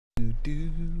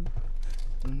two.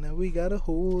 Now we gotta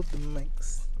hold the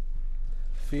mics.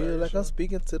 Feel like I'm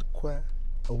speaking to the choir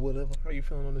or whatever. How you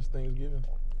feeling on this Thanksgiving?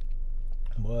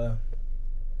 Boy,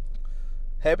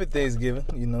 happy Thanksgiving,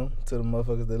 you know, to the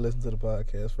motherfuckers that listen to the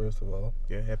podcast, first of all.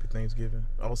 Yeah, happy Thanksgiving.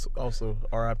 Also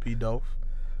R.I.P. Dolph.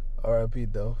 R.I.P.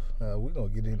 Dolph. We're gonna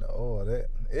get into all that.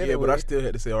 Anyway, yeah, but I still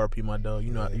had to say R.I.P. my dog.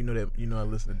 You know I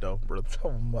listen to Dolph, brother.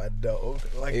 Oh, my dog.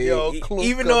 Like, hey, yo, close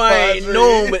even though I ain't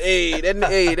know him, but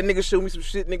that nigga showed me some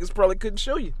shit niggas probably couldn't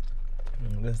show you.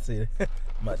 Let's see.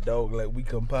 My dog, like, we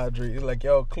compadre. It's like,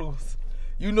 y'all close.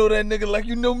 You know that nigga like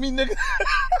you know me, nigga?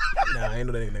 Nah, I ain't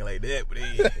know that nigga like that, but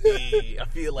hey, I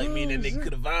feel like me and that nigga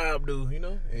could have vibed, dude, you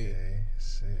know? Hey,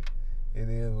 shit. It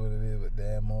is what it is, but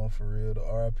damn on for real. The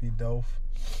R.I.P. Dolph.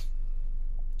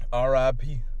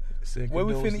 R.I.P. Where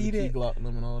we finna eat at? Glock them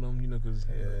and all them, you know, because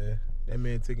that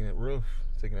man taking it rough,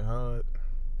 taking it hard.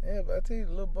 Yeah, but I tell you,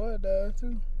 the little boy died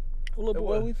too. Little boy.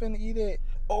 Where we finna eat at?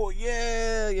 Oh,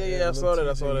 yeah, I saw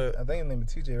that. I think his name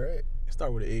is TJ, right? It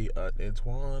started with an A,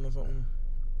 Antoine or something.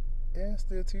 Yeah,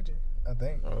 still TJ, I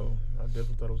think. Oh, I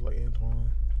definitely thought it was like Antoine.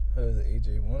 Or is it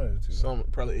AJ? One of the two.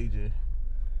 Probably AJ.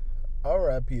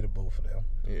 R.I.P. to both of them.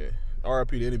 Yeah.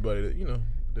 R.I.P. to anybody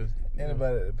that,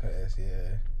 anybody that passed,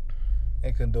 yeah.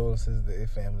 And condolences to their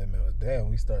family members. Damn,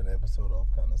 we started the episode off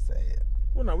kind of sad.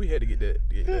 Well, no, we had to get that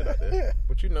out there.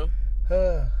 But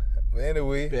But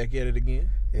anyway. Back at it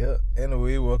again. Yeah.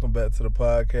 Anyway, welcome back to the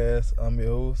podcast. I'm your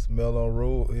host, Mel on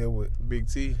Road, here with Big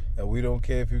T. And we don't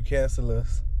care if you cancel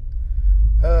us.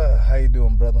 How you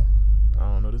doing, brother? I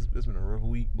don't know. This been a rough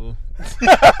week, boy.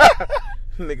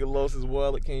 Nigga lost his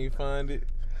wallet, can't even find it.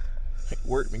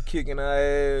 Work been kicking our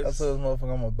ass. I told this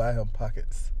motherfucker I'm gonna buy him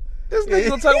pockets. This nigga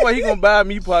gonna talk about he gonna buy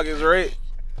me pockets, right?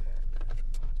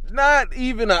 Not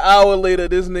even an hour later,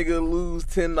 this nigga lose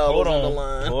 $10 on the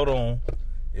line. Hold on.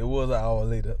 It was an hour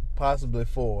later, possibly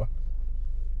 4.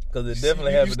 Because it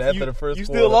definitely happened after the first quarter. You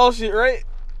still lost it, right?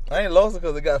 I ain't lost it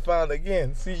because it got found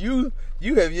again. See, you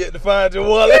have yet to find your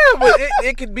wallet. Yeah, but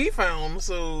it could be found,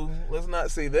 so let's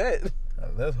not say that.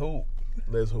 Let's hope.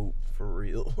 Let's hope, for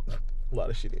real. A lot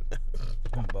of shit in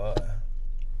there. Boy.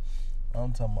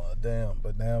 I'm talking about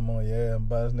damn on I'm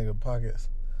buy this nigga pockets.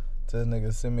 Tell this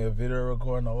nigga send me a video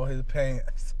recording of all his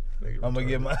pants. I'm gonna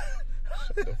get my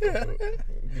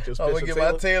I'm gonna get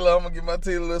my tailor. I'm gonna get my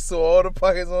tailor so all the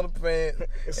pockets on the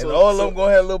pants, and all of them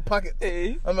gonna have little pockets.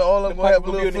 Hey, I mean, all of them gonna have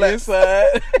little flaps.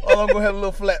 All of them gonna have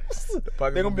little flaps.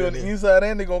 They gonna be on the inside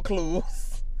and they gonna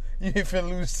close. You ain't finna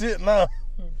lose shit now.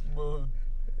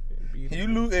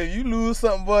 If you lose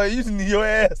something, boy, you just need your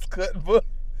ass cut, boy.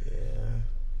 Yeah.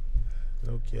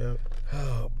 No cap.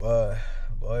 Oh boy,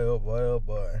 oh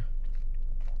boy.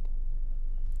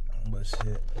 But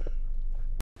shit.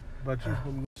 About you?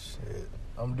 Shit.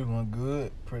 I'm doing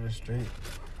good, pretty straight.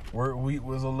 Work week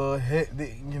was a little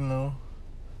hectic, you know.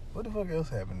 What the fuck else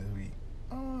happened this week?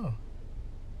 I don't know.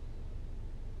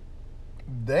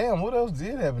 Damn, what else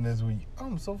did happen this week?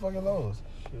 I'm so fucking lost.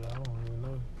 Shit, I don't even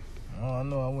know. Oh, I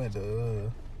know I went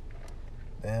to,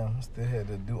 still had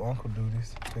to do uncle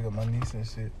duties, pick up my niece and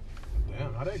shit.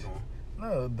 Damn, how that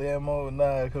going?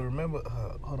 No, cause remember,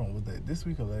 hold on, was that this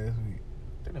week or last week?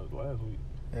 I think that was last week.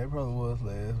 Yeah, it probably was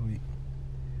last week.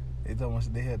 They told me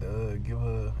they had to give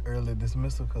her early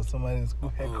dismissal because somebody in school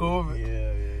had COVID.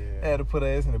 Yeah. I had to put her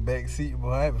ass in the back seat, boy.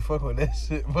 I ain't been fucking with that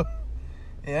shit, but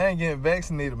yeah, I ain't getting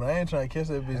vaccinated, but I ain't trying to catch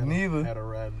that bitch neither. Had to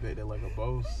ride back there like a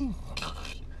boss.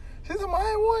 She said,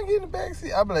 I ain't want to get in the back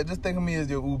seat. I be like, just think of me as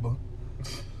your Uber.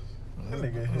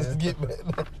 Let's get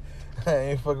back. I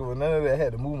ain't fucking with none of that. I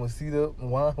had to move my seat up,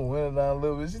 wind her down a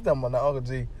little bit. She talking about, now, Uncle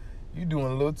J, you doing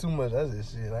a little too much. I said,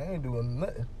 shit, I ain't doing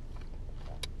nothing.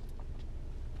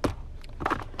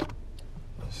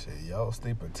 Shit, y'all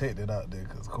stay protected out there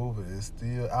because COVID is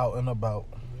still out and about.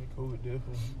 Yeah, COVID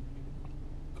definitely.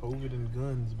 COVID and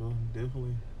guns, bro.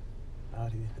 Definitely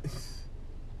out here.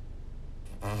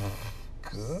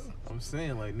 Good. I'm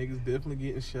saying, like, niggas definitely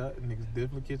getting shot. Niggas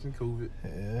definitely catching COVID.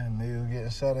 Yeah, niggas getting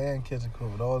shot and catching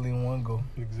COVID all in one go.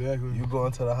 Exactly. You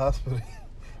going to the hospital.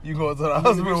 You going to the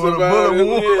hospital with a bullet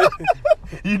wound.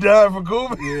 You died from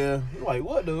COVID. Yeah. You're like,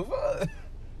 what the fuck?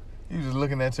 You just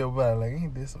looking at your body like,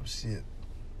 ain't this some shit?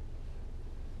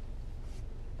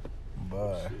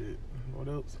 Bye. Shit. What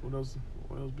else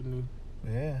been new?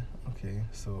 Yeah, okay.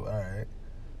 So, alright.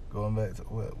 Going back to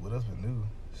what else been new?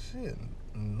 Shit,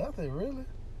 nothing really.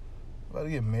 About to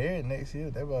get married next year.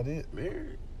 That's about it.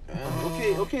 Married?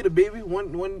 Okay, the baby.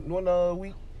 One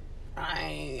week.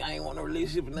 I ain't want no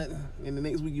relationship or nothing. And the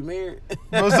next week you married.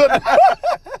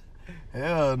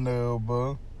 Hell no,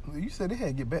 bro. You said they had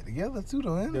to get back together too,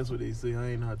 though, ain't it? That's what they say.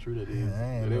 I ain't know how true that is. Yeah, I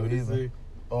ain't that know what either. they say?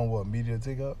 On what, media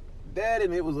TikTok? That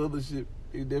and it was other shit.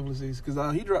 It definitely says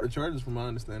because he dropped the charges from my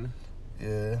understanding.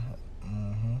 Yeah.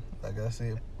 Like I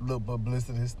said, little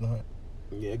publicity stunt.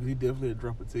 Yeah, because he definitely had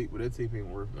dropped a tape, but that tape ain't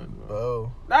worth nothing.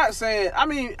 Bro. Not saying. I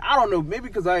mean, I don't know. Maybe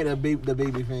because I ain't the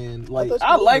baby fan. Like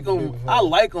I like him. I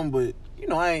like him, but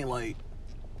I ain't like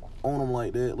on him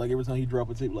like that. Like every time he drop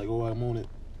a tape, like I'm on it.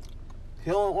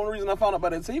 Hell, only reason I found out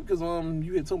about that tape because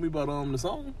you had told me about the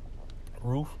song.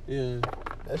 Roof. Yeah.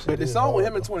 But the song with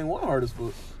him and 21 hard as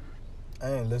fuck.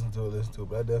 I ain't listen to it,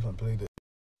 but I definitely played it.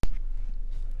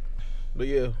 But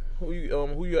yeah, who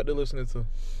you out there listening to?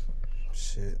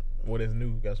 Shit. What is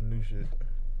new? Got some new shit.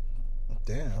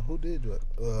 Damn, who did drop?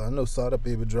 I know Sada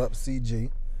Baby dropped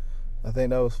CG. I think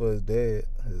that was for his dad.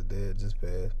 His dad just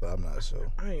passed, but I'm not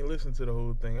sure. I ain't listened to the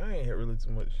whole thing. I ain't had really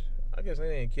too much. I guess they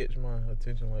didn't catch my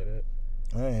attention like that.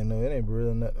 I ain't know. It ain't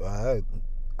really not.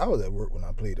 I was at work when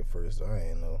I played it first, so I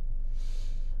ain't know.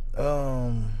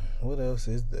 What else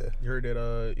is there? You heard that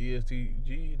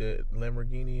ESTG, that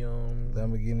Lamborghini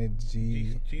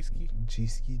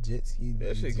G-Ski, jet ski.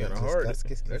 That shit kind of hard.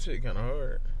 That shit kind of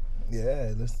hard.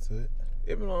 Yeah, listen to it.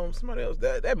 Even somebody else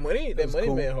that money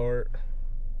cool. Man hard.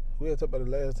 We had talked about it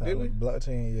last time. Did we?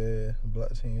 Blockchain,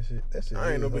 blockchain shit. That shit.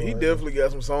 I ain't know, but he definitely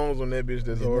got some songs on that bitch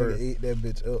that's hard. Nigga ate that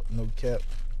bitch up, no cap,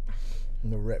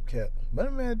 no rap cap. But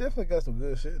that man definitely got some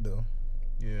good shit though.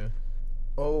 Yeah.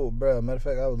 Oh, bro. Matter of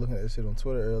fact, I was looking at that shit on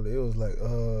Twitter earlier. It was like,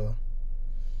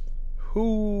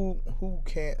 who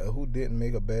didn't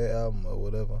make a bad album or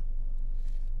whatever.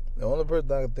 The only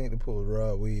person I could think to put was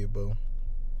Rod Weed, bro.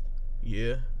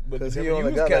 Yeah, but he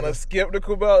was kind of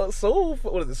skeptical about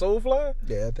Soulfly?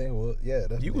 Yeah, I think it was. Yeah,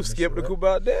 that's you was skeptical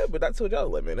about that, but I told y'all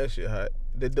like, man, that shit hot.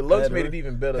 The deluxe made it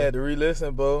even better. Had to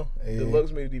re-listen, bro. Yeah. Deluxe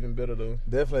made it even better though.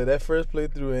 Definitely, that first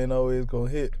playthrough ain't always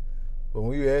gonna hit, but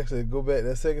when you actually go back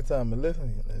that second time and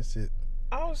listen, that shit.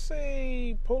 I'll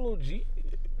say Polo G.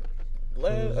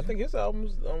 I think his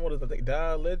albums, what is it? I think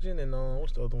Die Legend and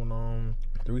what's the other one?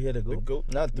 Three-Headed Goat? The Goat.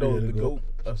 Not Three-Headed Goat.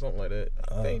 Or something like that.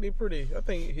 I think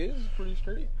his is pretty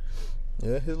straight.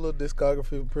 Yeah, his little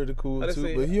discography pretty cool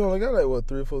too. But he only got like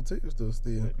 3 or 4 tapes though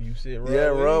still. You said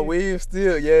Rod Rod Weave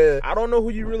still, yeah. I don't know who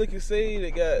you really can say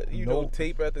that got, know,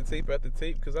 tape after tape after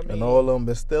tape. Cause I mean, and all of them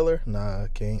been stellar? Nah, I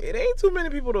can't. It ain't too many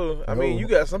people though. I mean, you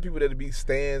got some people that'd be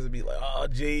stands and be like, oh,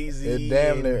 Jay-Z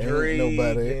damn near Drake ain't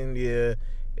nobody. And yeah,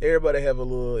 everybody have a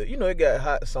little, it got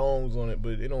hot songs on it,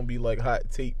 but it don't be like hot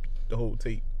tape, the whole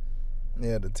tape.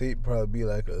 Yeah, the tape probably be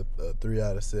like a 3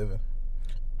 out of 7.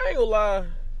 I ain't gonna lie.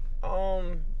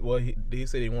 Well, he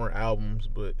said they weren't albums,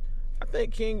 but I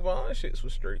think King Von shits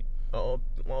was straight. All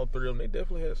 3 of them, they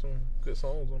definitely had some good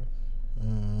songs on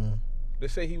them. They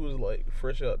say he was like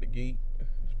fresh out the gate.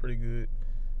 It's pretty good.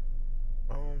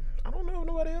 I don't know if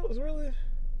nobody else really.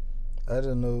 I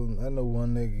know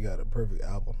one nigga got a perfect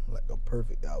album, like a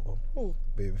perfect album. Who?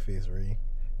 Babyface Ray.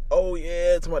 Oh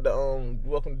yeah, it's about the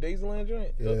Welcome to Daisyland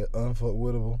joint. Yeah,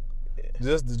 Unfuckwittable. Yeah.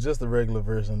 Just the regular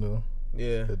version though.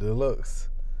 Yeah, the deluxe.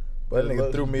 But that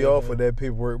nigga threw me off with that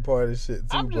paperwork party shit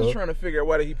too. I'm just trying to figure out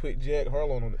why did he put Jack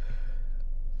Harlow on it.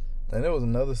 And there was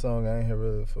another song I ain't heard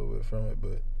really from it,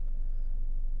 but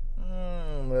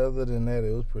other than that,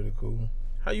 it was pretty cool.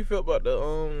 How you feel about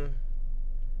the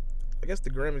I guess the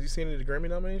Grammys? You seen any of the Grammy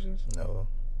nominations? No.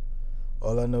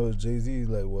 All I know is Jay-Z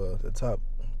like the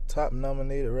top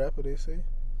nominated rapper, they say.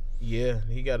 Yeah,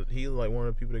 he's like one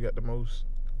of the people that got the most.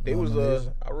 They was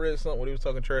I read something when they was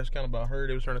talking trash kind of about her.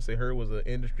 They was trying to say her was an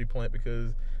industry plant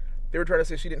because they were trying to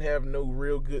say she didn't have no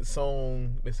real good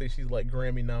song. They say she's like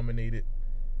Grammy nominated.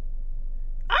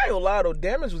 I ain't gonna lie though,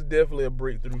 Damage was definitely a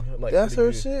breakthrough. Like that's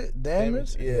her shit.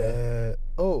 Damage? Yeah.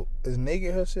 Oh, is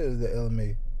Naked her shit? Or is that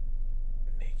LMA?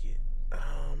 Naked.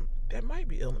 That might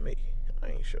be LMA. I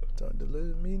ain't sure. Don't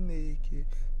deliver me naked.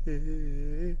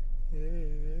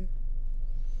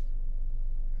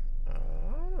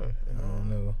 I don't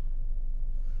know.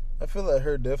 I feel like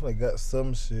her definitely got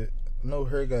some shit. No,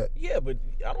 her got. Yeah, but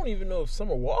I don't even know if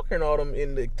Summer Walker and all them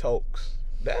in the talks.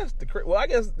 That's the well, I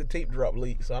guess the tape dropped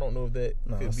late, so I don't know if that.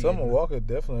 No, Summer Walker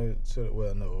definitely should have.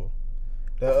 Well, no.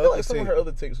 That I feel like some of her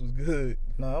other tapes was good.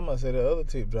 No, I'm gonna say the other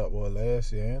tape dropped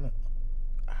last year, ain't it?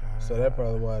 So that's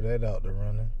probably why that out the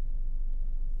running.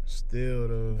 Still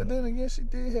though. But then again, she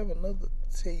did have another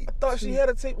tape. I thought she had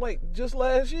a tape like just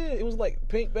last year. It was like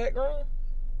pink background.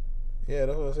 Yeah,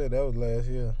 that's what I said. That was last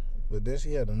year. But then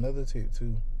she had another tape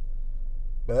too.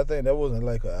 But I think that wasn't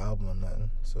like an album or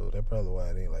nothing. So that's probably why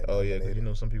it ain't like. Oh yeah,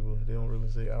 because some people they don't really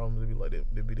say albums. They be like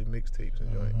they be the mixtapes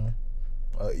and joint.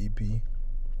 EP.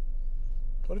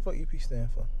 What the fuck EP stand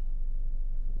for?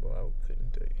 Well, I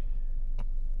couldn't tell you.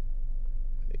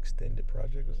 extended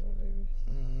project or something,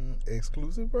 maybe.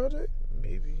 Exclusive project?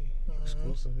 Maybe.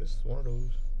 Exclusive. It's one of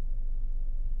those.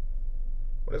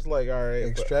 But it's like, all right.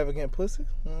 Extravagant pussy?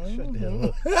 Shut the hell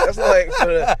up. That's like for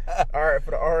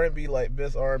the R&B, like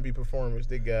best R&B performance,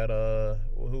 they got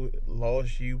who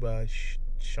Lost You by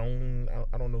Sean.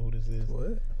 I don't know who this is.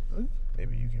 What?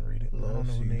 Maybe you can read it. I don't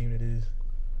know who name it is.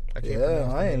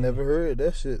 I ain't never heard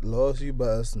that shit. Lost You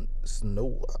by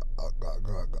Snow.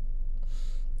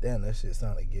 Damn, that shit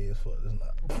sounded gay as fuck. It's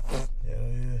not.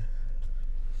 Yeah.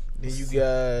 Then you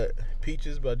got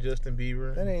Peaches by Justin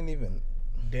Bieber. That ain't even.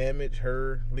 Damage,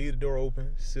 Her, Leave the Door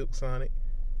Open, Silk Sonic,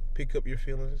 Pick Up Your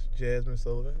Feelings, Jasmine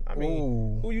Sullivan. I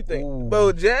mean, who you think?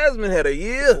 Bro, Jasmine had a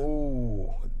year.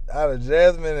 Ooh. Out of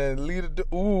Jasmine and Leave the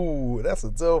Door. Ooh, that's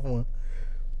a tough one.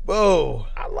 Bro.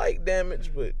 I like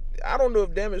Damage, but I don't know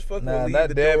if Damage fucking with Leave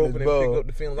the Damage, Door Open bro. and Pick Up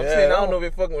the Feelings. I'm saying I don't know if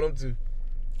it fucking with them two.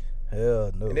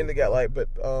 Hell no. And then they got like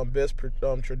best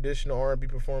traditional R&B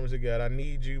performance. They got I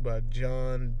Need You by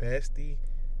John Basti,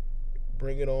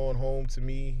 Bring It On Home to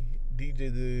Me,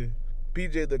 BJ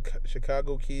the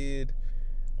Chicago Kid,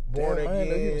 Born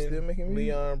Again,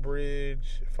 Leon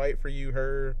Bridge, Fight for You,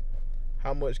 Her,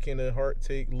 How Much Can a Heart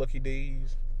Take, Lucky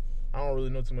Days. I don't really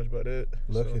know too much about that.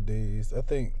 Lucky Days. I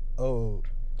think,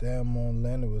 Damon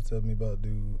Landon was telling me about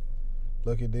dude.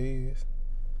 Lucky Days.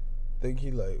 I think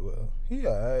he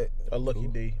alright. A Lucky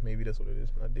Day, maybe that's what it is.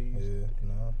 Not Days. Yeah,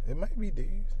 no. It might be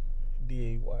Days.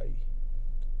 D-A-Y-E.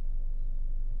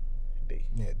 Day.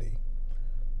 Yeah, D.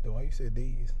 Then why you said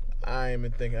D's? I ain't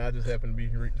been thinking. I just happened to be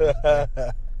reading.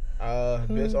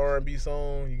 Best R&B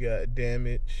song, you got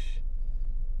Damage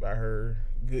by Her,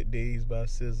 Good Days by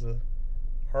SZA,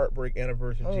 Heartbreak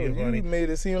Anniversary, Giovanni. You made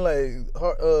it seem like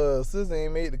SZA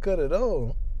ain't made the cut at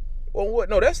all. Well, what?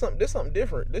 No, that's something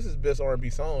different. This is best R&B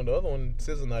song. The other one,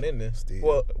 SZA not in there.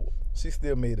 Well, she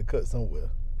still made the cut somewhere.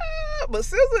 But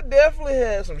SZA definitely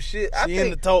had some shit. She in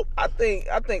the top. I think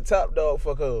Top Dog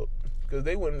fuck her up because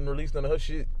they wouldn't release none of her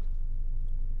shit.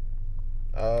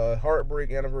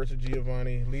 Heartbreak Anniversary,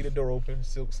 Giovanni, Leave the Door Open,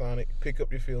 Silk Sonic, Pick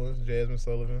Up Your Feelings, Jasmine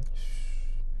Sullivan.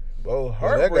 Bro,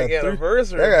 Heartbreak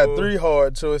Anniversary. I got 3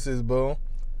 hard choices, bro.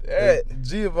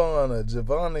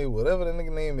 Giovanni, whatever that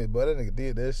nigga name is, but that nigga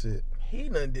did that shit. He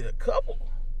done did a couple.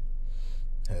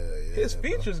 Hell yeah. His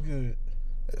feature's good.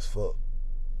 It's fuck.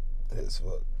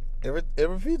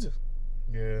 Every feature.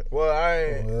 Yeah. Well,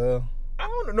 I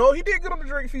don't know. He did good on the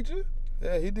Drake feature.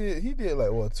 Yeah, he did. He did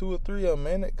like what 2 or 3 of them,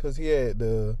 man. Cause he had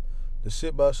the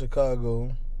shit by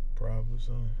Chicago. Probably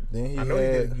so. Then he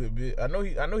did a good bit. I know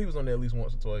he was on there at least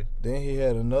once or twice. Then he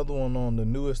had another one on the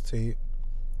newest tape.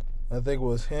 I think it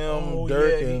was him,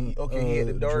 Dirk, and he had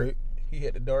the dark. Drake. He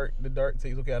had the dark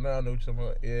tapes. Okay, now I know what you're talking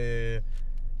about. Yeah.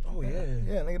 Oh yeah.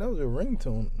 Yeah, nigga, that was your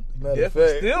ringtone.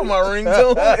 Definitely still my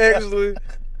ringtone, actually.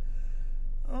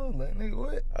 I was like, nigga,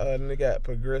 what? Then they got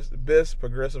best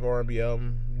progressive R&B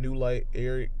album, New Light,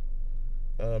 Eric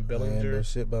Bellinger. No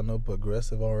shit about no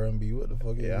progressive R&B. What the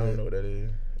fuck is that? Yeah, I don't know what that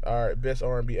is. All right, best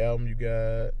R&B album, you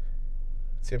got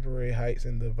Temporary Heights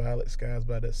and the Violet Skies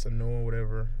by the Sonora,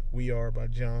 whatever. We Are by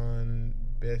John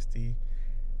Basti.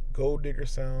 Gold Digger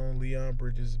Sound, Leon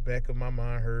Bridges, Back of My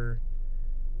Mind, Her.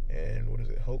 And what is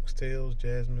it? Hoax Tales,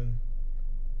 Jasmine.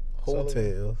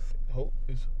 Hotels.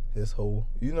 It's whole.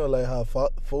 You know, like how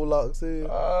Faux Locks is?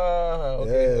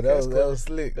 Okay. Yeah, that was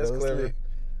slick. That's clever. Slick.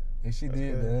 And she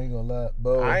did that, I ain't gonna lie.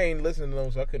 Bro, I ain't listening to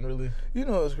them, so I couldn't really. You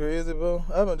know what's crazy, bro?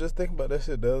 I've been just thinking about that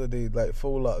shit the other day, like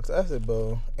Faux Locks. I said,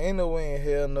 bro, ain't no way in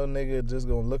hell no nigga just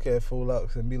gonna look at Faux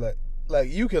Locks and be like,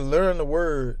 you can learn the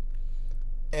word,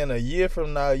 and a year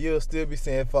from now, you'll still be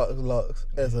saying Faux Locks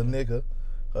as a nigga.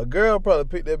 A girl probably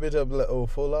pick that bitch up and be like, oh,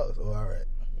 Faux Locks? Oh, all right.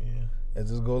 Yeah. And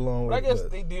just go along with it. I guess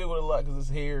they deal with it a lot because it's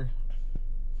hair.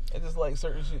 It's just like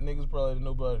certain shit niggas probably don't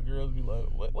know about it. Girls be like,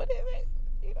 what is it?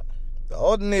 You know? The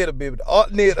alternator, baby. The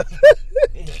alternator.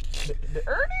 the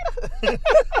Ernie.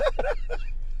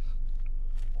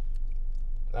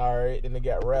 All right. Then they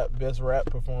got best rap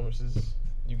performances.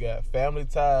 You got Family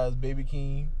Ties, Baby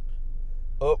Keem.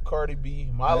 Up, Cardi B.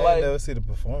 My Life. I never see the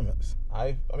performance.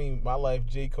 I mean, My Life,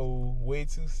 J. Cole. Way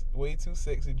Too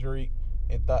Sexy, Drake.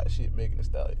 And Thought Shit, Megan Thee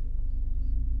Stallion.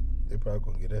 They probably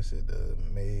gonna get that shit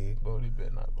made. Bro, they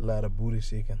better not. A lot of booty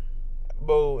shaking.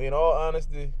 Bro, in all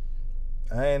honesty,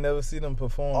 I ain't never seen them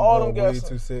perform. All them guys Way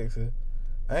Too Sexy.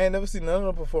 I ain't never seen none of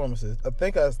them performances. I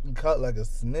think I caught like a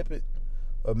snippet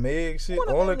of Meg shit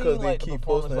only because they keep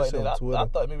posting that shit on Twitter. I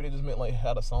thought maybe they just meant like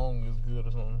how the song is good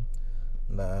or something.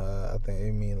 Nah, I think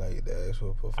they mean like the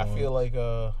actual performance. I feel like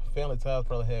Family Ties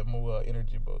probably had more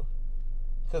energy, bro.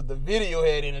 Because the video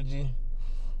had energy.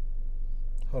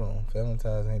 Hold on, Family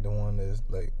Ties ain't the one that's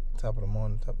like top of the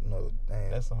morning. No,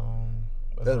 damn. That's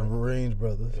That's Range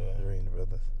Brothers. Yeah. Range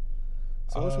Brothers.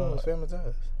 So which one was Family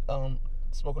Ties?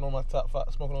 Smoking on top five.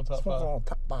 Smoking on top five.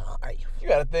 You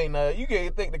gotta think now. You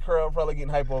can't think the crowd probably getting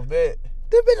hype off that.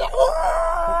 Them bitch like,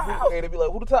 oh! They be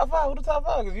like, who the top five? Who the top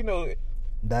five? Because you know.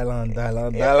 Dylan.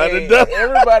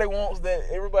 Everybody wants that.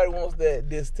 Everybody wants that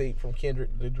diss tape from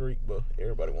Kendrick to Drake, but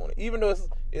everybody want it. Even though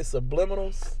it's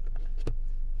subliminals,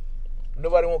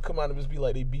 nobody won't come out and just be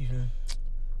like they beefing.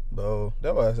 Bro,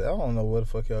 that's why I said I don't know where the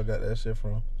fuck y'all got that shit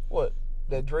from. What?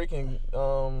 That Drake and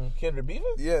Kendrick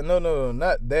beefing? Yeah, no,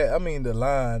 not that. I mean the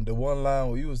one line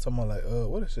where you was talking about like,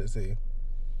 what did shit say?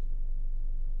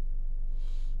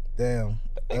 Damn.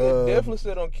 I think it definitely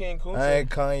said on King Kunta. I ain't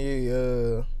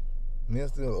Kanye, me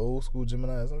still old school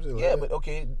Gemini, some shit like that. Yeah, but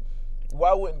okay,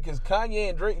 why wouldn't? Because Kanye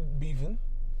and Drake beefing.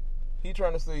 He's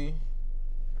trying to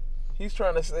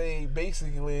say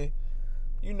basically,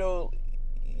 you know,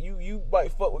 you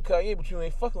might fuck with Kanye, but you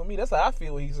ain't fucking with me. That's how I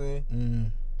feel. What he's saying.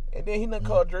 Mm. And then he done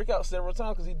called Drake out several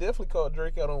times because he definitely called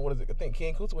Drake out on, what is it? I think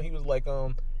King Kunta, when he was like,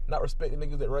 not respecting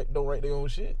niggas that don't write their own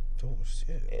shit. Oh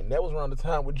shit! And that was around the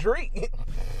time with Drake.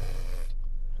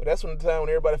 But that's when the time when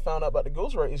everybody found out about the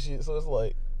ghostwriting shit. So it's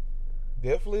like,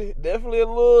 definitely a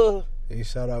little. Hey,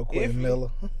 shout out Quentin Miller.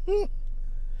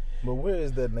 But where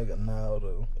is that nigga now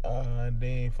though? They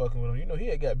ain't fucking with him. You know he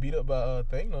had got beat up by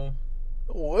Thano.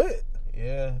 What?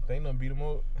 Yeah, Thano beat him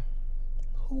up.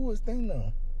 Who was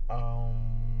Thano?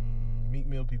 Meat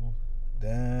Mill people.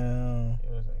 Damn. Yeah,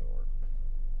 this ain't gonna work.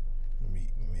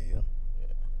 Meat Mill.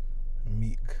 Yeah.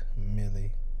 Meek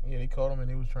Millie. Yeah, they called him and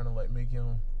they was trying to like make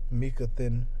him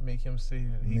say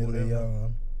that he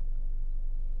Million.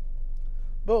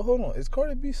 But hold on, is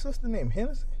Cardi B's sister named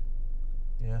Hennessy?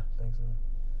 Yeah, I think so.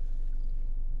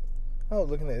 I was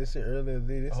looking at this shit earlier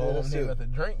today. They said that shit got the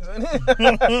drinks in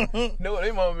it. Know what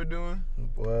they mama been doing?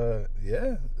 But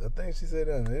yeah, I think she said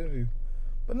that in the interview.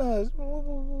 But no,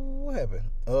 what happened?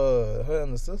 Her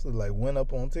and the sister like went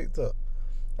up on TikTok.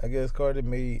 I guess Cardi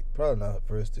made probably not her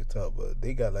first TikTok, but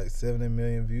they got like 70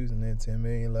 million views and then 10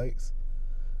 million likes.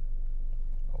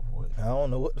 Oh, what? I don't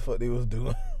know what the fuck they was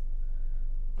doing.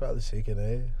 Probably shaking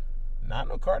ass. Nah, I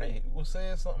know Cardi was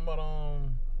saying something about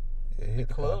the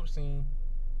club scene.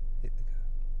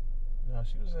 Nah,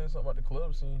 she was saying something about the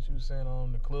club scene. She was saying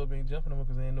the club ain't jumping them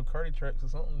because there ain't no Cardi tracks or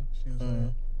something. She was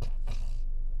saying.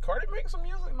 Cardi makes some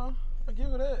music, man. I give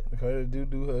her that. Cardi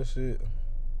do her shit.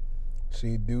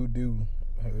 She do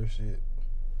her shit.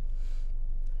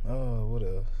 Oh, what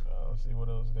else? Let's see what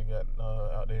else they got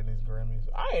out there in these Grammys.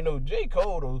 I ain't know J.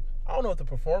 Cole though. I don't know if the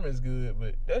performance is good,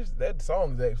 but that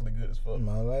song is actually good as fuck.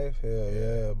 My life, hell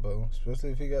yeah, bro.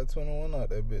 Especially if he got 21 out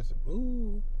that bitch.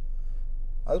 Ooh.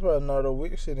 I was probably Nardo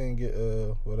Wick shit didn't get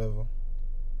whatever.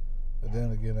 But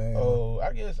then again, I ain't know.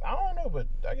 I guess I don't know, but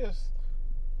I guess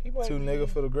he might 2 niggas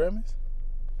for the Grammys?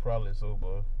 Probably so,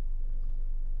 bro.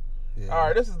 Yeah.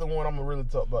 Alright, this is the one I'm gonna really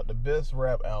talk about. The best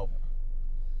rap album.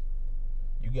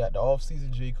 You got the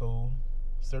off-season J. Cole,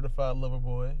 Certified Lover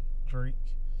Boy, Drake,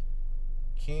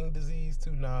 King Disease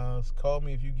 2 Nas, Call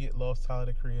Me If You Get Lost, Tyler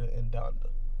the Creator, and Donda.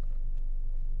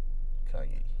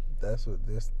 Kanye. That's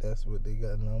what they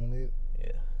got nominated?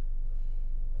 Yeah.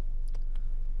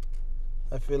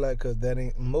 I feel like because that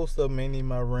ain't, most of them ain't in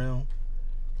my realm.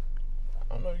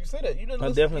 I don't know if you say that. You didn't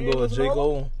I definitely go with J.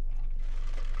 Cole.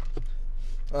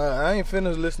 I ain't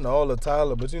finished listening to all of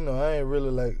Tyler, but you know, I ain't really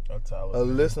like a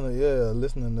listener,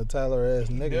 listening to Tyler ass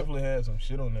nigga. He definitely had some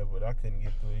shit on there, but I couldn't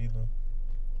get through it either.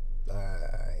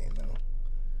 I ain't know.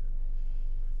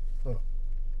 Hold on.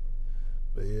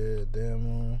 But yeah,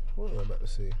 damn, what was I about to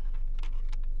say?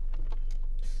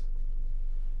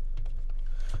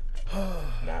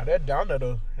 Nah, that Donda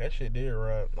though, that shit did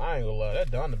right. I ain't gonna lie, that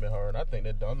Donda been hard. I think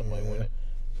that Donda might win it.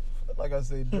 Like I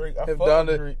said, Drake. If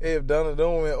Donda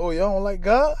don't win, y'all don't like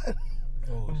God?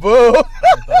 Oh, boo. I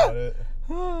thought about that.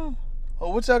 Oh,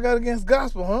 what y'all got against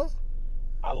gospel, huh?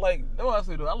 I like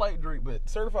Drake, but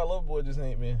Certified Lover Boy just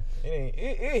ain't, man.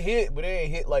 It hit, but it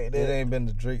ain't hit like that. It ain't been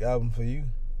the Drake album for you.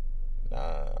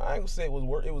 Nah, I ain't gonna say it was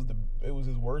worse. It was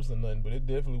his worse than nothing, but it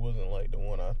definitely wasn't like the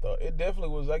one I thought. It definitely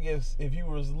was. I guess if you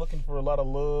was looking for a lot of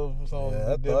love songs,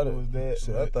 yeah, it definitely was that.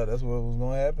 Shit, I thought that's what was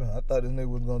gonna happen. I thought this nigga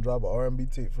was gonna drop an R&B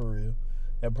tape for real,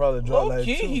 and probably drop like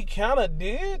 2. He kind of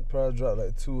did. Probably drop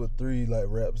like 2 or 3 like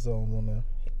rap songs on there.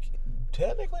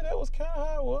 Technically, that was kind of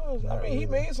how it was. Not I mean, really. he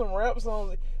made some rap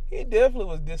songs. He definitely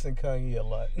was dissing Kanye a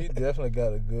lot. He definitely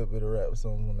got a good bit of rap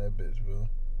songs on that bitch, bro.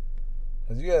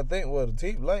 Cause you gotta think, the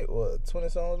tape like 20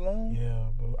 songs long? Yeah,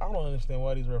 but I don't understand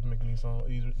why these rappers making these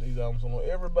albums so long.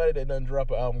 Everybody that done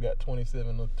drop an album got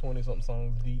 27 or 20 something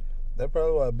songs deep. That's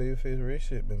probably why Babyface Ray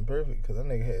shit been perfect, because that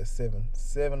nigga had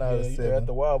 7 out of 7. Yeah,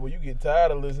 after a while, but you get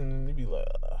tired of listening, you be like,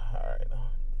 all right.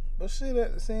 But shit,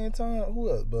 at the same time, who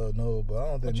else? But no, but I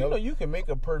don't think. But you know, you can make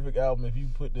a perfect album if you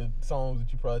put the songs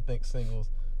that you probably think singles.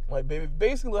 Like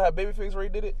basically how Babyface Ray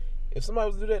did it. If somebody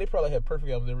was to do that, they probably had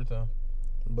perfect albums every time.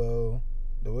 Bro,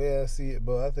 the way I see it,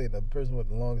 bro, I think the person with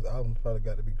the longest albums probably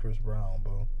got to be Chris Brown,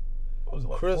 bro. What was it,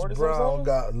 like Chris Brown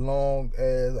got long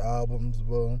ass albums,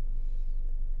 bro.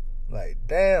 Like,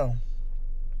 damn.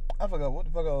 I forgot what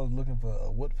the fuck I was looking for,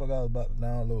 what the fuck I was about to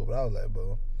download, but I was like,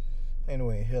 bro,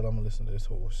 anyway, in hell, I'm gonna listen to this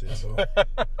whole shit, bro.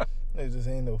 There just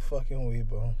ain't no fucking way,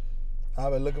 bro.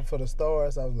 I've been looking for the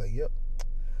stars. I was like, yep,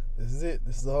 this is it.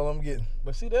 This is all I'm getting.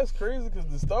 But see, that's crazy because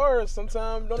the stars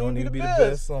sometimes don't even be the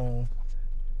best song.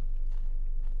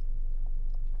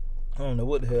 I don't know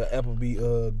what the hell Apple be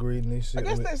grading this shit. I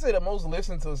guess with. they say the most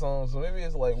listened to songs, so maybe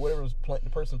it's like whatever's the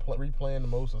person replaying the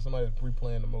most, or somebody's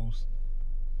replaying the most.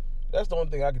 That's the only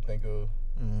thing I can think of.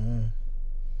 Mm-hmm.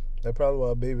 That's probably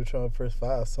why Baby Tron first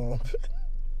 5 songs.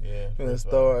 Yeah, because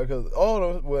all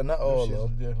of them, well, not all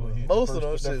of them. Most of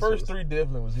them, the first 3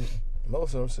 definitely was hitting.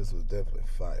 Most of them shits was definitely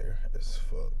fire as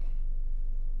fuck.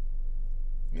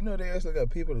 You know they actually got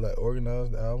people to like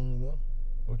organize the albums though.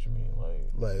 What you mean,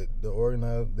 like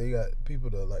they got people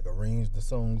to like arrange the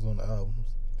songs on the albums.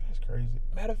 That's crazy.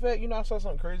 Matter of fact, you know I saw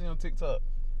something crazy on TikTok.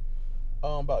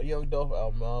 About Young Dolph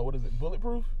album. What is it?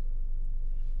 Bulletproof.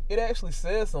 It actually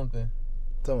says something.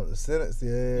 Some of the sentence,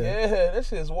 yeah. Yeah, that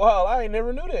shit's wild. I ain't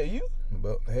never knew that. You?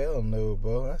 But hell no,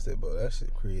 bro. I said, bro, that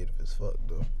shit creative as fuck,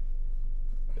 though.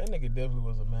 That nigga definitely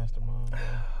was a mastermind, bro.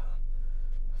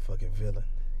 Fucking villain.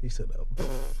 He said,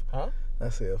 huh? I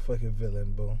said a fucking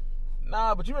villain, bro.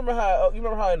 Nah, but you remember how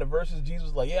in the verses Jesus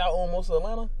was like, yeah, I own most of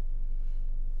Atlanta?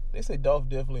 They said Dolph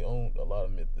definitely owned a lot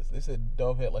of Memphis. They said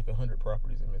Dolph had like 100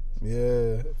 properties in Memphis.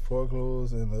 Yeah,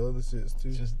 foreclosed and the other shits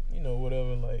too. Just,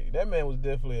 whatever. Like, that man was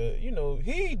definitely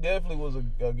he definitely was a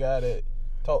guy that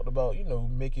talked about,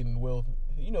 making wealth,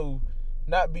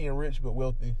 not being rich but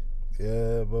wealthy.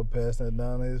 Yeah, but passing it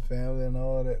down to his family and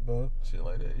all that, bro. Shit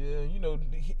like that. Yeah,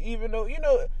 even though,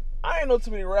 I ain't know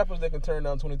too many rappers that can turn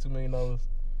down $22 million.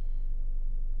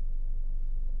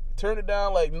 Turn it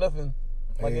down like nothing.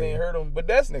 Like, it ain't hurt him. But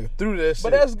that's nigga through that shit.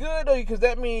 But that's good though, because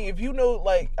that means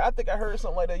if I think I heard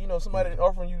something like that, somebody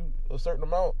offering you a certain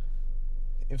amount.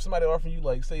 If somebody offering you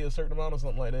like say a certain amount or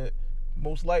something like that,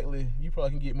 most likely you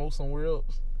probably can get most somewhere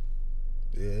else.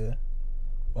 Yeah.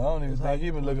 Well, I don't even think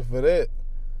he been looking for that.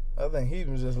 I think he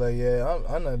was just like, yeah,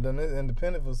 I'm not done this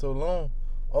independent for so long.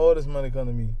 All this money come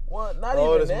to me. Well, not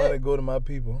all even this money go to my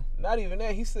people. Not even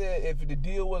that. He said if the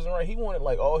deal wasn't right, he wanted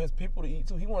like all his people to eat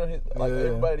too. He wanted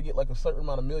everybody to get like a certain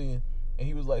amount of million. And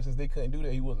he was like, since they couldn't do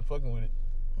that, he wasn't fucking with it.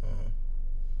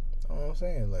 That's what I'm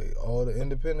saying. Like all the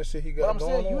independent shit he got. But I'm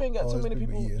going saying you ain't got too many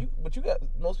people. But you got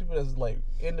most people that's like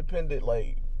independent,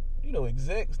 like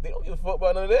execs. They don't give a fuck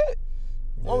about none of that.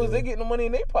 As long as they getting the money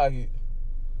in their pocket.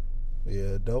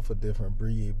 Yeah, Dolph a different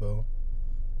breed, bro.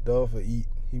 Dolph will eat.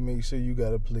 He makes sure you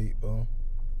got a plate, bro.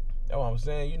 That's what I'm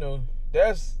saying.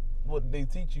 That's what they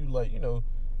teach you. Like,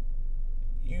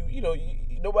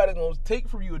 nobody gonna take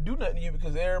from you or do nothing to you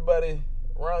because everybody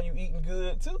around you eating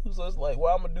good too. So it's like,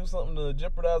 well, I'm gonna do something to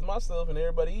jeopardize myself and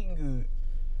everybody eating good.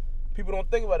 People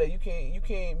don't think about that. You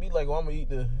can't be like, well, I'm gonna eat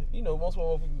the. Most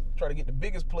people try to get the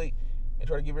biggest plate and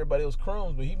try to give everybody else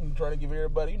crumbs, but he been trying to give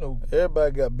everybody,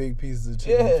 Everybody got big pieces of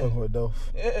chicken. Fucking with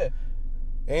Dolph. Yeah.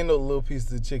 Ain't no little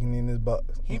pieces of chicken in this box.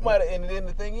 He might have, and then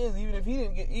the thing is, even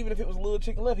if it was a little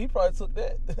chicken left, he probably took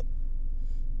that.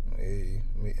 Hey,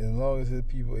 as long as his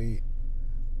people eat.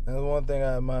 That's one thing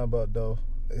I admire about Dolph.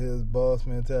 His boss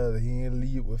mentality. He ain't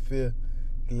lead with fear.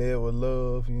 He led with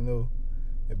love, and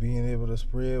being able to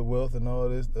spread wealth and all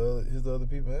this. His other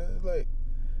people, it's like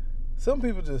some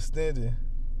people just stingy,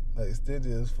 like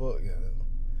stingy as fuck.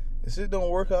 This shit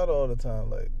don't work out all the time.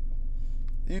 Like.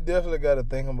 You definitely got to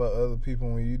think about other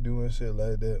people when you doing shit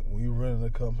like that, when you running a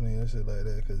company and shit like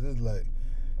that, because it's like,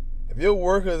 if your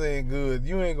workers ain't good,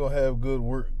 you ain't going to have good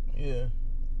work. Yeah,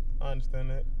 I understand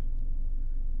that.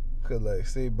 Because, like,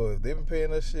 say, boy, if they been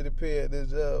paying us shitty pay at this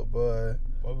job, boy.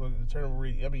 Well, the turnover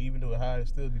rate, even though it's high,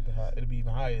 it'll be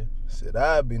even higher. Shit,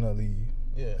 I'd be no leave.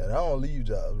 Yeah. And I don't leave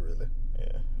jobs, really.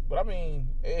 Yeah. But,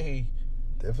 hey.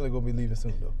 Definitely going to be leaving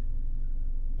soon, though.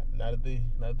 Not if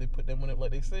they put that money up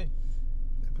like they say.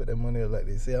 Put that money up like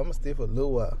they say. I'm going to stay for a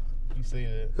little while. You say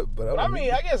that. but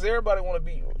I guess everybody want to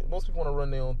be, most people want to run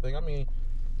their own thing.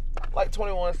 Like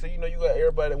 21 said, you got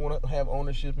everybody that want to have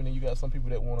ownership, and then you got some people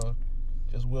that want to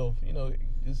just wealth. You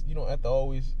don't have to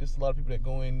always, it's a lot of people that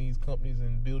go in these companies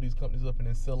and build these companies up and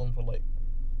then sell them for like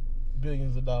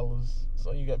billions of dollars.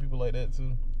 So you got people like that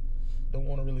too. don't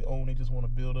want to really own. They just want to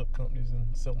build up companies and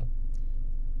sell them.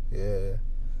 Yeah.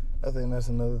 I think that's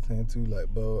another thing, too. Like,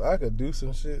 bro, I could do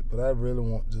some shit, but I really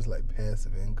want just, like,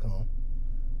 passive income.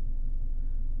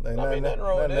 Like,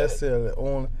 not necessarily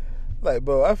own. Like,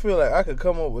 bro, I feel like I could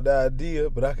come up with the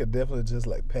idea, but I could definitely just,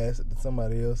 like, pass it to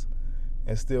somebody else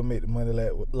and still make the money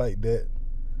like that.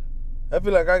 I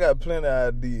feel like I got plenty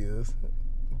of ideas,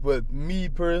 but me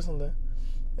personally,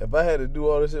 if I had to do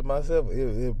all this shit myself,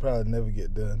 it'd probably never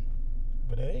get done.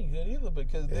 But it ain't good either,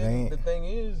 because then the thing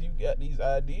is, you got these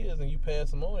ideas and you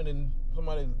pass them on, and then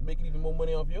somebody's making even more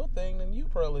money off your thing than you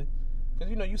probably.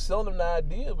 Because, you sell them the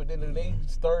idea, but then they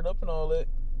start up and all that,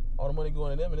 all the money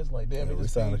going to them, and it's like, damn, they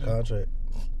just signed a contract.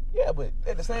 Yeah, but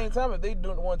at the same time, if they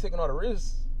don't want taking all the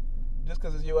risks, just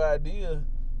because it's your idea,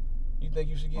 you think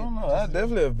you should get... I don't know. I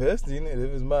definitely invest in it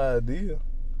if it's my idea.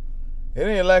 It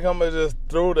ain't like I'm going to just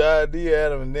throw the idea at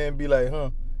them and then be like,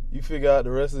 you figure out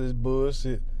the rest of this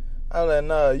bullshit. I'm like,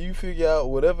 nah, you figure out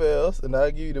whatever else, and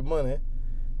I'll give you the money,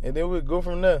 and then we'll go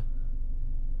from there.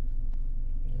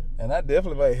 And I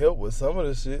definitely might help with some of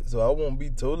the shit, so I won't be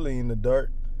totally in the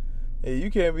dark. Hey, you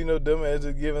can't be no dumbass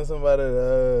just giving somebody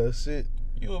shit.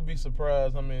 You will be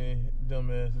surprised how many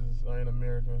dumbasses are in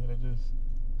America that just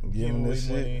give away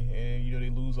money, and they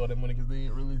lose all that money because they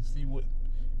didn't really see what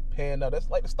panned out. That's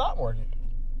like the stock market.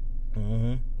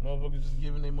 Mm-hmm. Motherfuckers just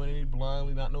giving their money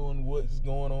blindly, not knowing what's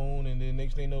going on, and then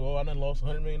next thing you know, I done lost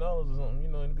 $100 million or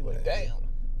something, and be like, damn.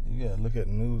 You gotta look at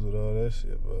the news with all that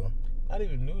shit, bro. Not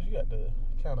even news, you got to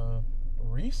kind of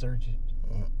research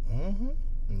it. Mm-hmm.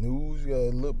 News, you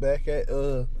gotta look back at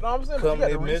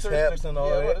company mishaps and all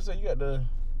that. Yeah, I say you got to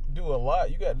do a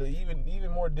lot. You got to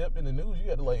even more depth in the news. You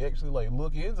got to actually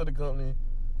look into the company.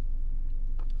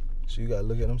 So you gotta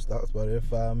look at them stocks about every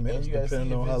 5 minutes,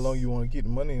 depending on how long you want to keep the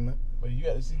money in there. But you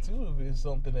got to see too if it's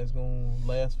something that's gonna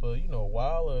last for a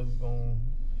while, or it's gonna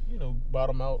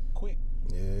bottom out quick.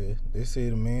 Yeah, they say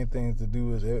the main things to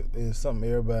do is something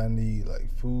everybody need, like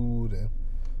food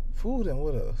and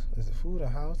what else? Is it food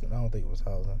and housing? I don't think it was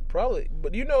housing. Probably,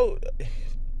 but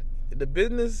the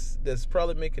business that's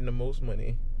probably making the most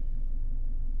money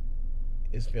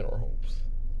is funeral homes.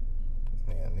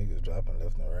 Man, niggas dropping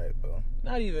left and right, bro.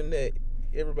 Not even that.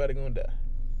 Everybody gonna die.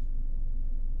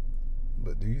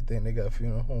 But do you think they got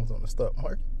funeral homes on the stock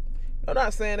market? I'm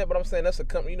not saying that, but I'm saying that's a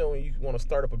company. When you want to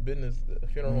start up a business, a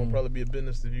funeral home probably be a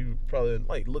business that you probably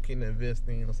looking to invest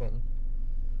in or something.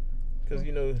 Because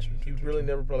you really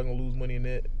never probably gonna lose money in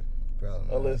that,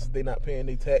 unless they not paying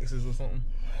their taxes or something.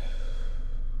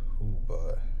 Ooh,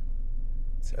 boy.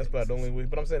 That's about the only way.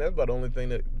 But I'm saying that's about the only thing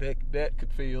that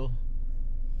could fail.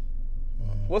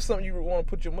 What's something you would want to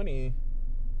put your money in?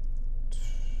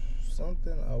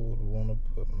 Something I would want to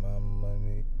put my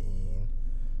money in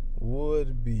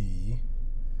would be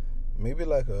maybe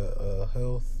like a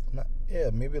health,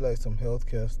 maybe like some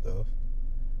healthcare stuff.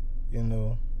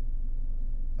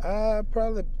 I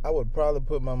would probably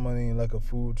put my money in like a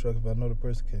food truck if I know the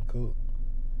person can cook.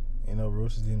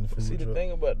 Roasting the food truck. See, the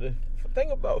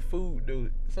thing about food,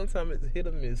 dude, sometimes it's hit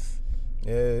or miss.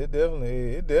 Yeah, it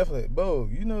definitely, bro.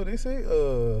 They say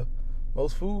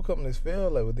most food companies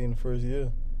fail within the first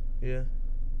year. Yeah.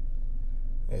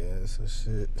 Yeah, so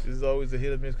shit. It's always a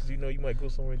hit or miss because you might go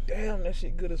somewhere, damn, that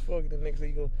shit good as fuck, and the next day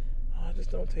you go, I just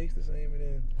don't taste the same, and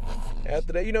then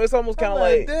after that, it's almost kind of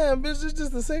like, damn, bitch, it's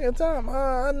just the second time.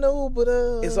 I know, but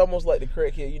it's almost like the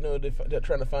crackhead, they're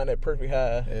trying to find that perfect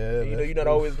high. Yeah, you're not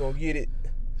always gonna get it.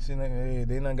 See, they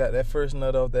done got that first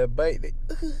nut off that bite.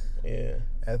 Yeah.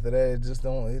 After that, it just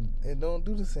don't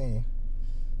do the same.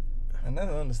 And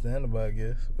that's understandable, I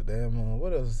guess. But damn,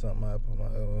 what else is something I put my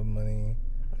money in?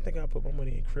 I think I put my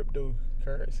money in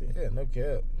cryptocurrency. Yeah, no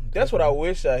cap. That's what I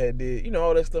wish I had did.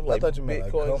 All that stuff like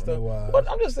Bitcoin and stuff.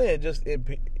 But I'm just saying, just in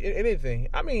anything.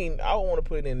 I mean, I would want to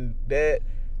put in that.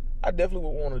 I definitely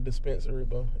would want a dispensary,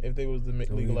 bro, if they was to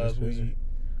legalize weed.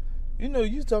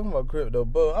 You talking about crypto,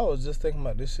 bro. I was just thinking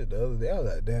about this shit the other day. I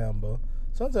was like, damn, bro.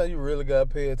 Sometimes you really gotta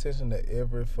pay attention to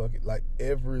every fucking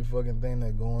thing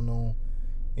that's going on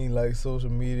in social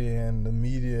media and the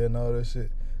media and all that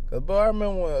shit. Cause, bro, I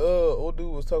remember when old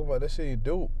dude was talking about that shit, he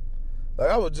dope.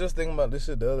 I was just thinking about this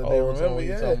shit the other day. Remember?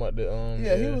 Yeah. Talking about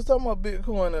the, he was talking about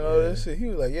Bitcoin and all that shit. He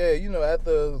was like,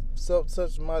 after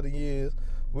such amount of years,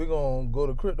 we're gonna go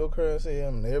to cryptocurrency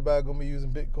and everybody gonna be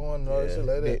using Bitcoin and all that shit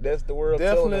like that. That's the world.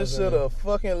 Definitely should have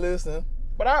fucking listened.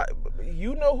 But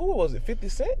who was it? 50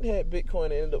 Cent had Bitcoin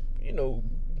and ended up,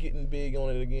 getting big on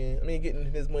it again. I mean, getting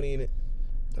his money in it.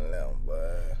 Damn,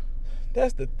 boy.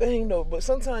 That's the thing, though. But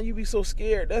sometimes you be so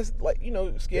scared. That's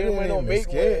scared money don't make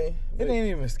money. It ain't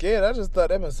even scared. I just thought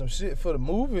that was some shit for the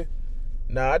movie.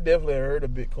 Nah, I definitely heard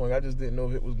of Bitcoin. I just didn't know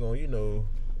if it was going,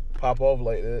 pop off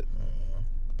like that.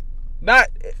 Not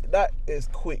as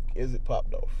quick as it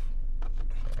popped off.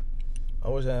 I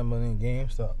wish I had money in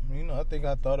GameStop. You know, I think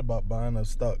I thought about buying a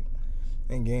stock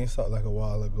in GameStop like a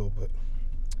while ago, but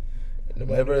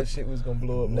never that shit was gonna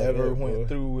blow up. Never went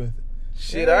through with it.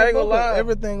 Shit, I ain't gonna lie.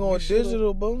 Everything going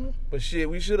digital, bro. But shit,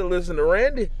 we should have listened to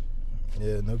Randy.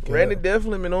 Yeah, no cap. Randy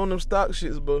definitely been on them stock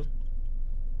shits, bro.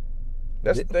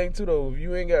 That's the thing too, though. If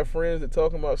you ain't got friends that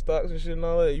talking about stocks and shit and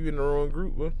all that, you in the wrong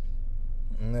group, bro.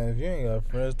 Nah, if you ain't got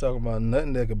friends talking about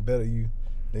nothing that can better you,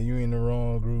 then you in the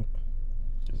wrong group.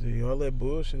 See, all that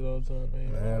bullshit all the time,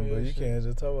 man. Nah, but you can't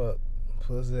just talk about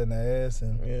pussy in the ass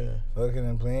and fucking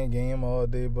and playing game all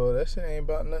day, bro. That shit ain't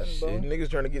about nothing, bro. Shit,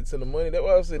 niggas trying to get to the money. That's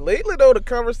why I say lately, though, the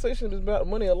conversation is about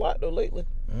money a lot, though, lately.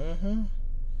 Mm-hmm.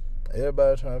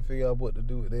 Everybody trying to figure out what to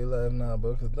do with their life now,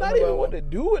 bro. Not even what to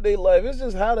do with their life. It's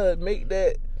just how to make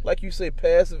that, like you say,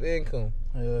 passive income.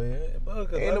 Hell yeah. Bro,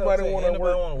 ain't nobody want to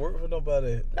work for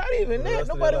nobody. Not even that.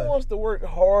 Nobody wants to work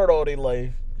hard all their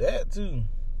life. That, too.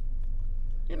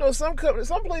 You know, some companies,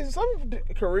 some places, some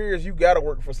careers, you got to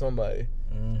work for somebody.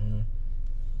 Mm-hmm.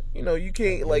 You know, you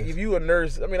can't, like, if you a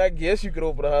nurse, I mean, I guess you could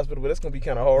open a hospital, but that's going to be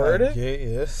kind of hard.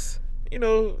 Yes. You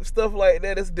know, stuff like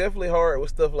that, it's definitely hard with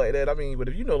stuff like that. I mean, but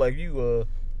if you know, like, you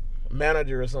a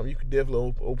manager or something, you could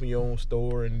definitely open your own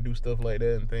store and do stuff like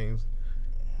that and things.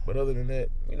 But other than that,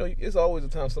 you know, it's always a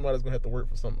time somebody's going to have to work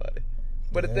for somebody.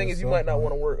 But the thing is, you might not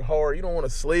want to work hard. You don't want to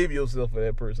slave yourself for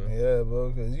that person. Yeah, bro,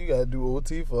 because you got to do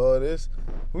OT for all this.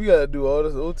 We got to do all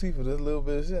this OT for this little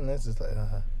bit of shit, and that's just like,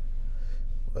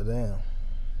 But damn.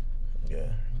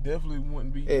 Yeah, definitely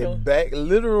wouldn't be. Hey,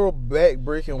 literal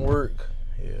back-breaking work.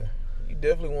 Yeah. You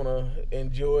definitely want to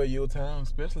enjoy your time,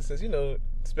 especially since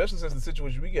the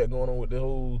situation we got going on with the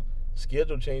whole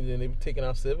schedule changing and they taking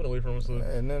our 7 away from us. So.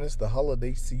 And then it's the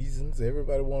holiday seasons.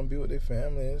 Everybody want to be with their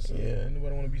families. So. Yeah,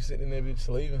 nobody want to be sitting in there bitch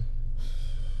slaving,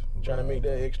 trying to make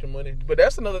that extra money. But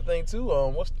that's another thing too.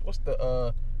 What's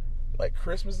the like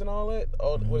Christmas and all that?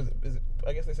 What is it? Is it?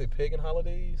 I guess they say pagan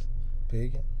holidays.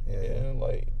 Pagan. Yeah.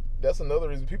 Like that's another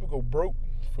reason people go broke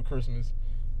for Christmas.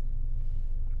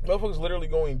 Motherfuckers literally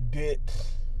going debt.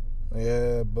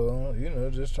 Yeah, but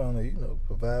just trying to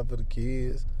provide for the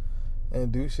kids. And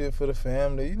do shit for the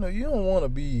family. You know, you don't want to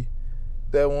be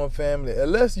that one family.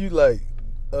 Unless you like,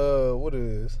 what it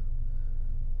is.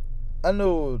 I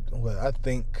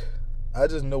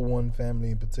just know one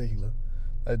family in particular.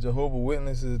 Like Jehovah's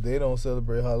Witnesses, they don't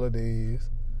celebrate holidays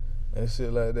and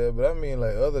shit like that. But I mean,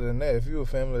 like, other than that, if you're a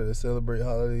family that celebrate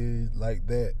holidays like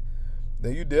that,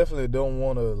 then you definitely don't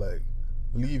want to, like,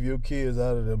 leave your kids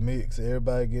out of the mix.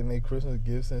 Everybody getting their Christmas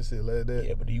gifts and shit like that.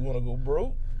 Yeah, but do you want to go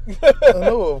broke?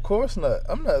 No, of course not.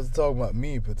 I'm not talking about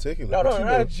me in particular. No,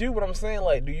 not you. But I'm saying,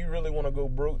 like, do you really want to go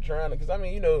broke trying to? Because I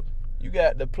mean, you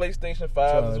got the PlayStation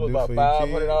 5 is about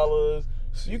 $500.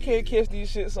 You can't catch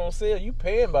these shits on sale. You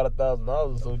paying about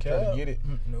 $1,000 so trying to get it.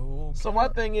 No. So my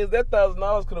thing is that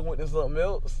 $1,000 could have went to something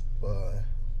else. Boy,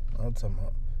 I'm talking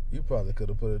about you probably could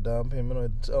have put a down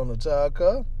payment on a child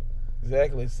car.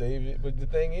 Exactly, save it. But the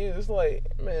thing is, it's like,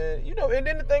 man, and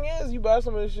then the thing is, you buy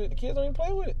some of this shit, the kids don't even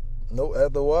play with it. No,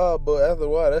 after a while,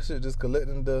 that shit just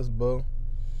collecting dust, bro.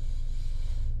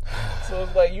 So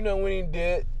it's like, when he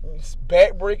did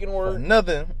back-breaking work.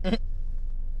 Nothing.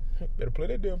 Better play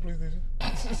that damn PlayStation.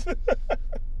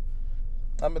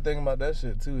 I've been thinking about that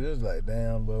shit, too. It was like,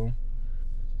 damn, bro.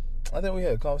 I think we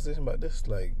had a conversation about this,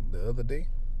 like, the other day.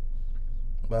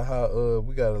 About how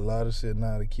we got a lot of shit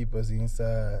now to keep us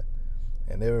inside.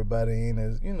 And everybody ain't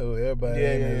as, everybody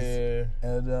ain't as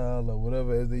agile or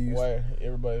whatever as they used to. Why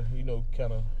everybody,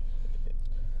 kind of,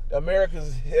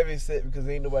 America's heavy set because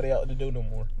ain't nobody out to do no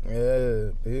more.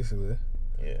 Yeah, basically.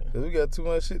 Yeah. Because we got too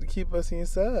much shit to keep us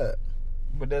inside.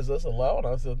 But that's us allowing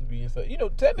ourselves to be inside.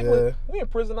 Technically, we in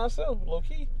prison ourselves, low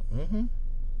key. Mm-hmm.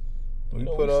 We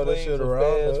put all this shit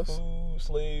around us. Food,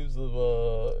 slaves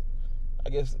of, I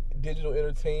guess, digital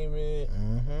entertainment,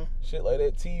 shit like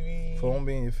that, TV. Phone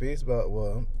be in your face about,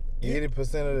 80%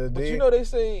 of the day. But they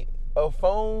say a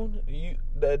phone, the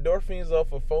endorphins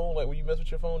off a phone, like when you mess with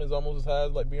your phone, is almost as high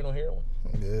as like being on heroin.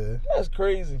 Yeah. That's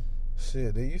crazy.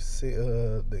 Shit, they used to say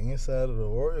the inside of the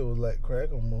Oreo was like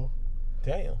crack or more.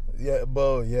 Damn. Yeah,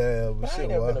 but I ain't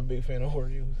never been a big fan of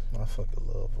Oreos. I fucking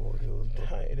love Oreos, bro.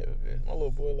 I ain't never been. My little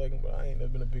boy like them, but I ain't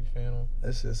never been a big fan of them.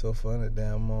 That shit's so funny,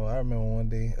 damn. I remember one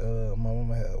day, my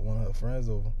mama had one of her friends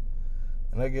over.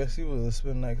 And I guess she was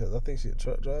spending the night because I think she a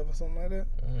truck driver or something like that.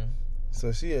 Mm-hmm.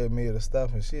 So she had made a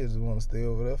stop and she just want to stay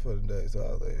over there for the day. So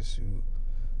I was like, shoot.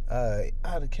 I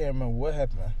can't remember what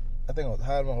happened. I think I was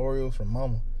hiding my Oreos from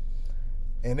mama.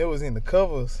 And it was in the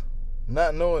covers,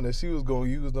 not knowing that she was going to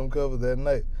use them covers that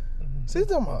night. Mm-hmm. She's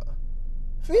talking about,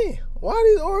 Finn, why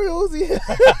these Oreos here?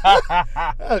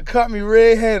 That caught me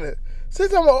red-handed. So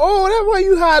I'm like, oh, that's why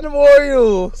you hide them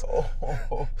Oreos.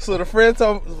 Oh. So the friend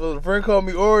called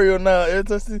me Oreo now. Every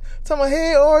time she tell me,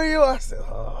 hey Oreo, I said,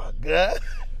 oh God.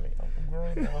 I'm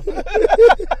grown now.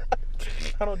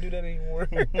 I don't do that anymore.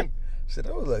 Shit,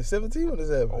 I was like 17 when this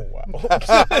happened. Oh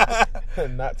wow.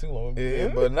 Not too long ago. Yeah,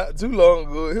 but not too long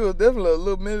ago. It was definitely a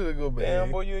little minute ago, but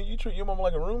damn, boy, you treat your mama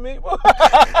like a roommate, boy.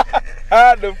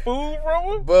 Hide the food from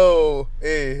her? Bro,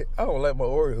 hey, I don't like my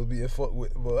Oreos being fucked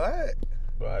with, but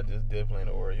I just definitely ain't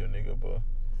an Oreo nigga, bro.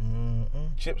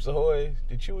 Chips Ahoy,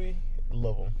 the Chewy,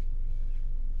 love them.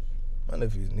 My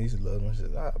nephew's niece love them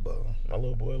shit. Bro. My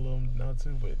little boy love them now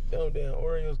too, but them damn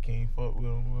Oreos can't fuck with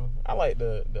them, bro. I like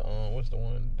the what's the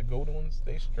one? The golden ones.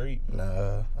 They straight. Bro.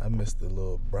 Nah, I miss the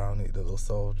little brownie, the little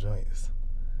soft joints.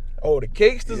 Oh, the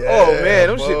Cakesters? Yeah, oh man,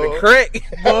 them shit been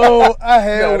crack. Bro, I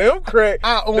had them crack.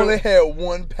 I only had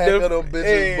one pack of them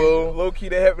bitches, bro. Low key,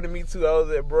 that happened to me too. I was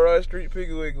at Broad Street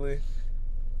Piggly Wiggly,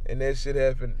 and that shit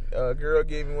happened. A girl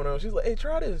gave me one of them. She's like, "Hey,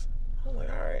 try this." I'm like,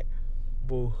 "All right."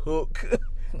 Bull hook.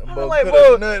 I'm like,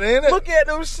 bro, look at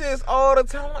them shits all the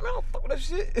time. I'm like, man, I don't fuck with that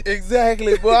shit.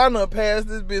 Exactly, bro. I done passed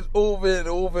this bitch over and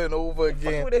over and over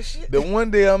again. Fuck with that shit. The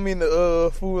one day I'm in the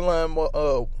food line,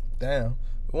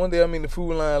 one day I'm in the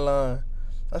food line.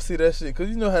 I see that shit, because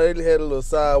you know how they had a little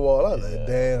sidewall. I was like,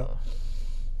 damn.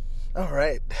 All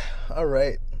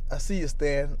right. I see you,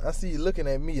 Stan. I see you looking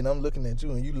at me, and I'm looking at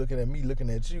you, and you looking at me, looking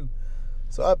at you.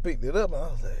 So I picked it up, and I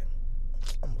was like,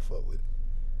 I'm gonna fuck with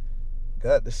it.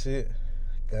 Got the shit.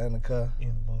 Got in the car,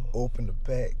 opened the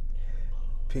pack,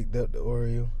 picked up the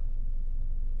Oreo.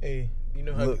 Hey, you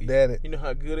know how looked at it. You know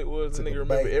how good it was. The nigga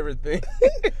remember everything.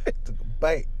 Took a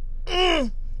bite,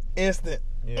 instant.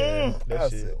 Yeah,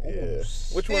 that shit. Said, yeah.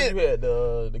 Shit. Which one you had?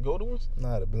 The golden ones?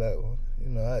 Nah, the black one. You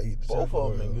know I eat the both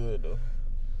of them. Been good though.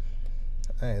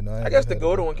 I guess the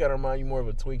golden one kind of remind you more of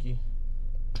a Twinkie.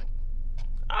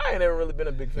 I ain't never really been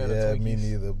a big fan of Twinkies. Yeah, me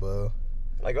neither, bro.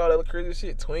 Like all that crazy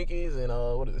shit, Twinkies and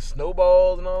what is it,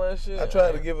 Snowballs and all that shit. I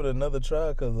tried to give it another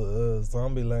try because of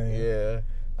Zombieland. Yeah.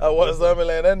 I watched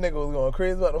Zombieland. That nigga was going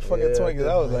crazy about the fucking Twinkies. Definitely.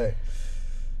 I was like,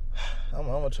 I'm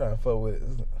gonna try and fuck with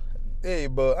it. Hey,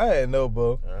 bro, I ain't know,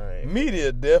 bro. Right.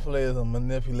 Media definitely is a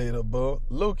manipulator, bro.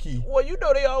 Low key. Well, you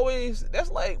know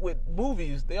that's like with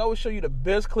movies. They always show you the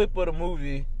best clip of the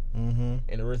movie, and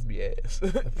the rest be ass.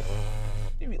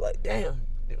 You be like, damn.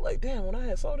 When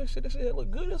I saw this shit looked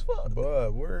good as fuck. Boy,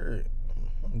 word.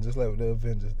 Just like with the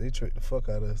Avengers, they tricked the fuck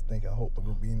out of us thinking Hope was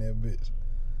gonna be in that bitch.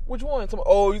 Which one?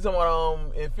 Oh, you talking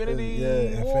about Infinity War? Yeah,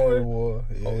 Infinity War.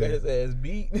 Yeah. Oh, got his ass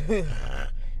beat. That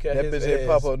bitch ain't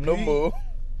pop up no more.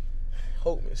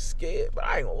 Hope is scared, but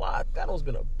I ain't gonna lie, Thanos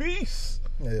been a beast.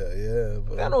 Yeah,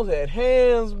 bro. Thanos had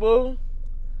hands, bro.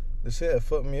 The shit had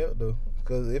fucked me up though,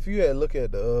 cause if you had look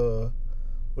at the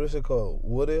what is it called?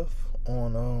 What If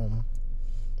on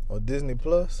Disney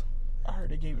Plus. I heard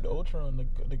they gave it to Ultron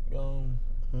the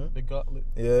gauntlet.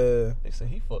 Yeah. They said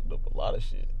he fucked up a lot of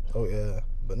shit. Oh yeah,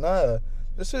 but nah,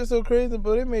 this shit's so crazy,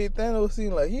 but it made Thanos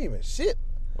seem like he ain't even shit.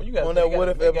 Well, you got on that What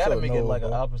If episode. Gotta make it like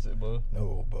an opposite, bro.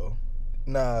 No, bro.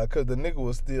 Nah, cause the nigga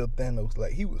was still Thanos.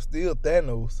 Like he was still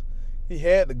Thanos. He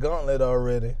had the gauntlet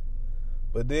already.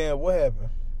 But then what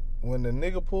happened? When the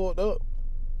nigga pulled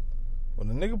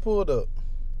up,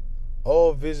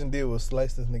 all Vision did was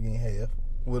slice this nigga in half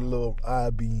with a little eye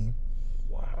beam.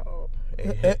 Wow.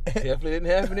 Definitely didn't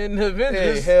happen in the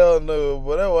Avengers. Hey, hell no.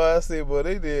 But that's why I said, but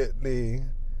they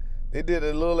did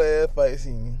a little ass fight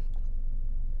scene.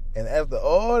 And after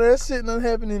all that shit done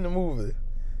happened in the movie,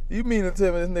 you mean to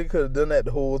tell me this nigga could have done that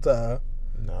the whole time?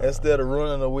 Nah. Instead of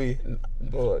running away?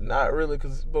 Bro, not really,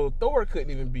 because Thor couldn't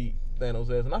even beat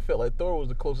Thanos' ass, and I felt like Thor was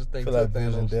the closest thing to Thanos.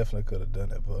 Vision definitely could have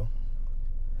done it, bro.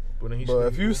 But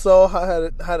if you saw how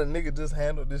the nigga just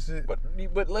handled this shit, but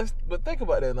think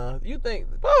about that now. You think,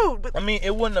 bro? I mean,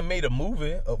 it wouldn't have made a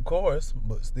movie, of course,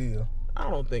 but still, I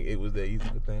don't think it was that easy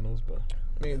for Thanos, bro.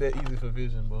 I mean, that easy for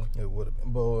Vision, bro. It would have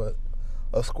been, bro.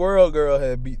 A squirrel girl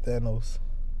had beat Thanos.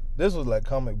 This was like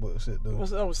comic book shit, though.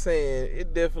 What I'm saying,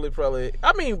 it definitely probably.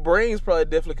 I mean, Brains probably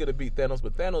definitely could have beat Thanos,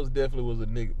 but Thanos definitely was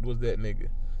that nigga.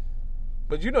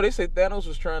 But you know, they say Thanos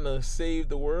was trying to save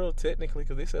the world technically,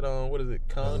 because they said, what is it,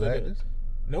 Kong?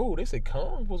 No, they said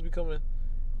Kong was supposed to be coming.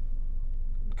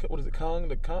 What is it, Kong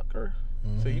the Conqueror?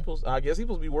 So I guess he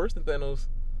supposed to be worse than Thanos.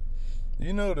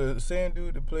 You know the same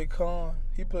dude that played Kong?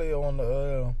 He played on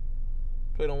the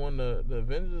played on one of the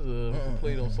Avengers, or he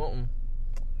played on something.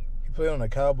 He played on the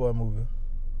Cowboy movie.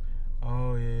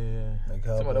 Oh yeah.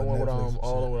 Somebody that one with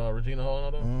all with Regina Hall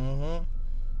and all that.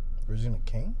 Regina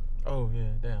King. Oh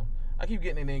yeah, damn. I keep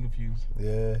getting their name confused.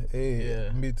 Yeah, hey,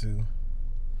 yeah. Me too.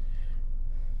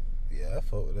 Yeah, I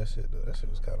fuck with that shit though. That shit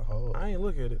was kind of hard. I ain't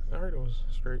look at it. I heard it was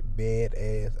straight. Bad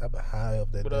ass. I been high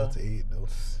off that Delta 8 though.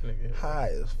 Nigga, high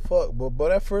as fuck, but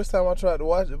that first time I tried to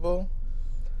watch it, bro,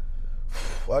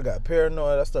 I got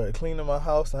paranoid. I started cleaning my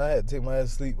house and I had to take my ass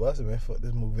to sleep. But I said, man, fuck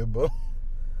this movie, bro.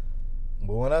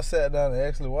 But when I sat down and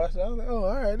actually watched it, I was like, oh,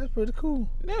 all right, that's pretty cool.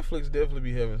 Netflix definitely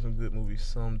be having some good movies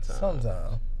sometimes.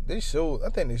 Sometimes. I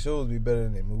think their shows be better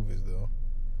than their movies, though.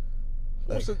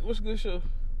 Like, what's a good show?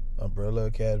 Umbrella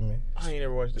Academy. I ain't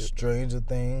never watched it. Stranger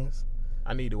Things.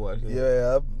 I need to watch it.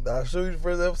 Yeah, I showed you the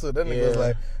first episode. That nigga was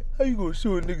like, how you gonna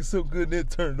show a nigga something good and then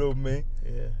turn it over, man?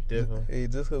 Yeah, definitely. Hey,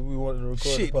 just because we wanted to record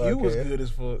shit, the podcast. you was good as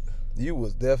fuck. You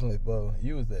was definitely, bro.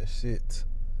 You was that shit.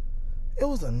 It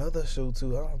was another show,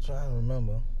 too. I'm trying to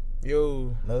remember.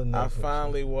 Yo, I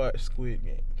finally watched Squid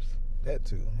Games. That,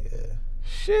 too, yeah.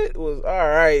 Shit was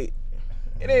alright.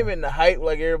 It ain't even the hype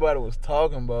like everybody was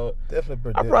talking about.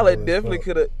 Definitely. I probably definitely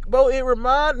could have. Bro, it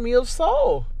reminded me of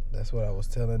Saw. That's what I was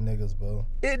telling niggas, bro.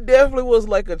 It definitely was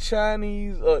like a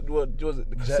Chinese, what was it?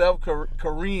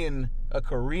 Korean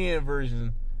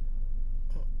version.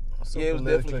 So yeah, it was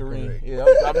definitely Korean. Correct. Yeah,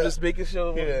 I'm just making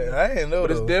sure. Yeah, I didn't know.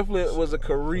 But it definitely was a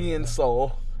Korean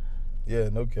Saw. Yeah,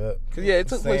 no cap. Cause yeah, it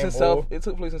took place in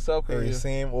South Korea. Hey,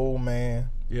 same old man.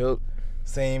 Yep.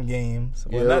 Same games.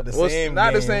 Well, not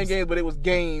the same games, but it was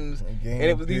games. And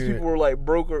it was these people were like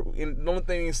broker. And the only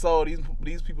thing he saw,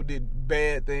 these people did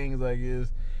bad things, I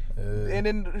guess. And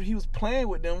then he was playing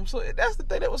with them. So that's the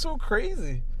thing that was so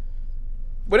crazy.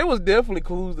 But it was definitely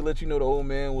clues to let you know the old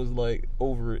man was like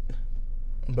over it.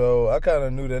 Bro, I kind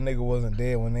of knew that nigga wasn't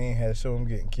dead when they ain't had to show him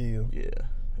getting killed. Yeah.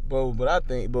 Bro, but I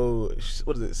think, bro,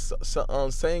 what is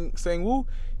it? Sang-woo,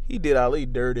 he did Ali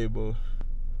dirty, bro.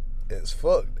 As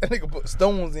fuck. That nigga put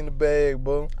stones in the bag,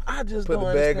 bro. I just don't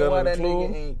understand why that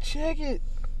nigga ain't check it.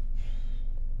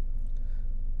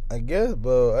 I guess,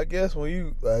 bro. I guess when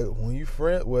you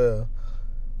friend, well.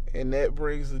 And that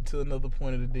brings it to another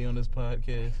point of the day on this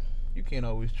podcast. You can't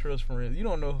always trust friends. You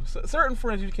don't know. Certain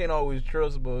friends you can't always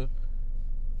trust, bro.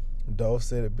 Dolph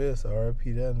said it best.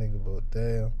 R.I.P. that nigga, bro.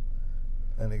 Damn.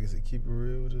 That nigga said keep it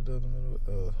real with the other minute.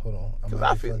 Hold on. I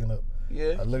might be fucking up.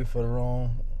 Yeah. I'm looking for the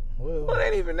wrong. Well, it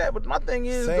ain't even that. But my thing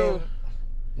is, though.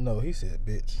 No, he said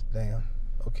bitch. Damn.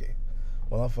 Okay.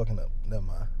 Well, I'm fucking up. Never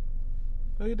mind.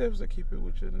 No, he definitely said keep it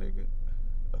with your nigga.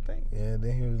 I think. Yeah,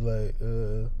 then he was like,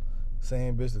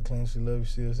 same bitch that claims she love you,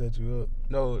 she'll set you up.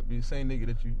 No, it be the same nigga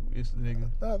that you, it's the nigga.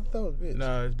 Nah, I thought it was bitch.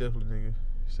 Nah, it's definitely nigga.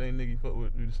 Same nigga you fuck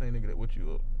with, the same nigga that what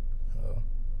you up. Oh.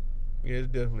 Yeah, it's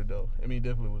definitely though. I mean, it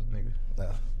definitely was nigga.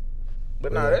 Nah.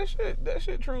 But nah, that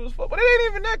shit true as fuck. But it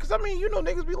ain't even that, cause I mean, you know,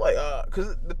 niggas be like,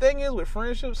 cause the thing is with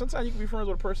friendships, sometimes you can be friends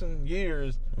with a person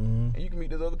years, and you can meet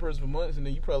this other person for months, and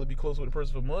then you probably be close with a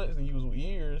person for months, and you was with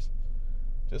years,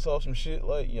 just off some shit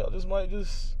like y'all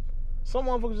some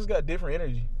motherfuckers just got different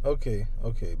energy. Okay,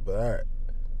 but all right.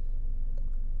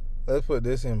 Let's put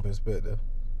this in perspective.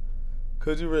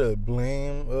 Could you really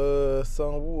blame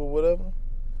Sang-woo or whatever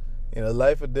in a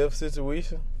life or death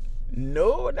situation?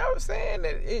 No, I was saying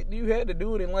that you had to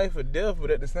do it in life or death, but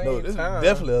at the same time, no, this is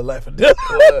definitely a life or death.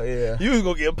 Well, yeah, you was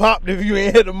gonna get popped if you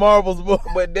ain't hit the marbles, boy.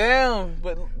 But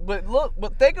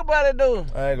think about it though.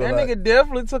 That nigga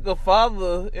definitely took a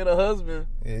father and a husband.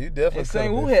 Yeah, you definitely. And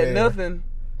Sang-woo had nothing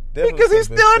because he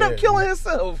still ended up killing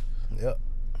himself. Yep.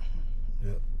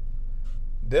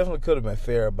 Definitely could have been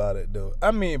fair about it though.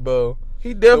 I mean, bro,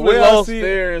 he definitely lost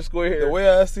fair and square. The way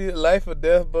I see it, life or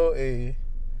death, bro.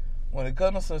 When it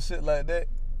comes to some shit like that,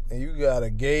 and you got a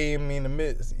game in the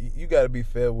midst, you got to be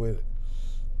fair with it.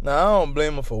 Now, I don't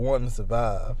blame him for wanting to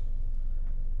survive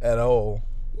at all.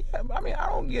 Yeah, I mean, I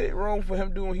don't get it wrong for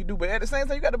him doing what he do, but at the same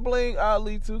time, you got to blame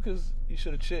Ali too, because you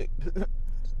should have checked.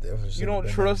 You don't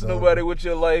trust nobody with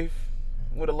your life,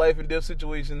 with a life and death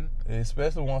situation.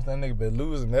 Especially once that nigga been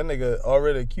losing. That nigga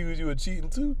already accused you of cheating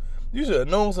too. You should have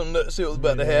known some nut shit was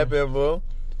about to happen, bro.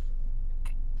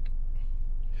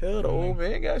 Hell, the old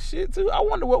man got shit too. I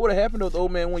wonder what would have happened to the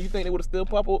old man when you think they would have still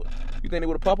popped. You think they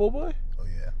would have popped old boy? Oh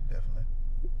yeah,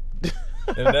 definitely.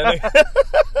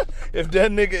 if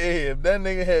that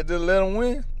nigga had just let him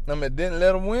win, didn't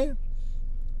let him win,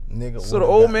 nigga. So the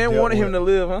old man wanted him to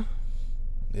live, huh?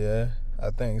 Yeah, I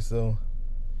think so.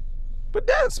 But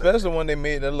that's especially when they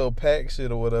made that little pack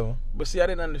shit or whatever. But see, I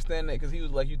didn't understand that because he was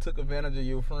like, you took advantage of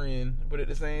your friend, but at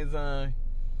the same time,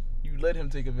 you let him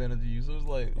take advantage of you. So it was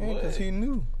like, what? Because he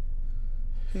knew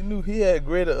he had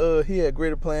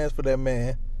greater plans for that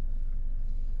man.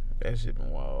 That shit been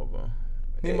wild, bro.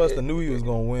 He must have knew he was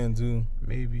gonna win too.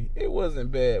 Maybe it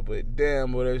wasn't bad, but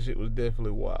damn, boy, that shit was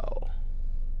definitely wild.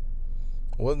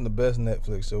 Wasn't the best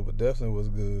Netflix show, but definitely was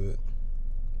good.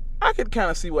 I could kind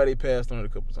of see why they passed on it a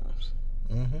couple times.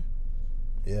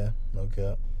 Yeah, no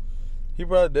cap. He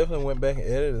probably definitely went back and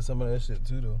edited some of that shit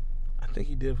too, though. I think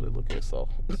he definitely looked at Saw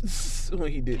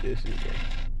when he did that shit,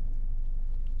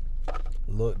 though.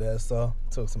 Looked at Saw,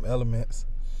 took some elements.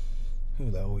 He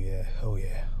was like, oh yeah, oh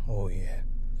yeah, oh yeah.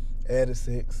 Added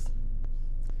 6.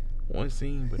 One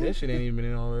scene, but that shit ain't even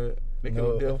in all that. They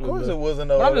No, definitely of course left. it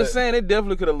wasn't all But I'm that. just saying, they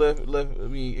definitely could have left. I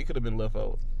mean, it could have been left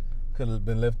out. Could have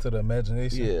been left to the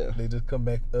imagination. Yeah. They just come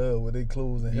back with their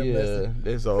clothes and have Yeah,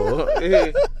 that's all.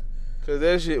 Yeah. Cause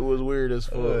that shit was weird as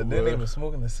fuck. They even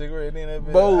smoking a cigarette in that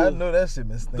bitch. Bro, I know that shit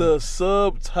been stinking. The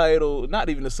subtitle, not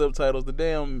even the subtitles, the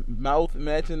damn mouth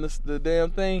matching the damn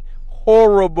thing,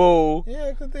 horrible.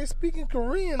 Yeah, cause they speaking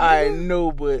Korean. I Man.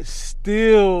 know, but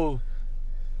still,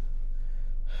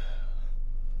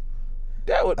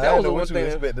 that was I the know one what you thing.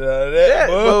 expected out of that,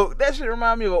 bro. That shit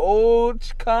remind me of an old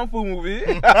kung fu movie.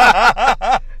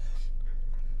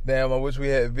 Damn, I wish we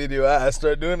had video. I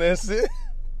start doing that shit.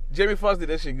 Jamie Foxx did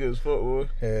that shit good as fuck, boy.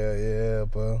 Hell yeah,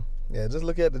 bro. Yeah, just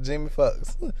look at the Jamie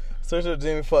Foxx. Search up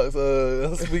Jamie Foxx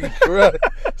speaking karate,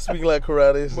 speaking like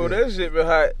karate. And Bro, shit. that shit been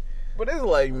hot. But it's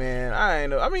like, man, I ain't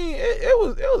know. I mean, it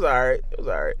was alright. It was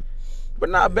alright. But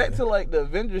nah, back to like the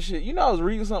Avengers shit. You know, I was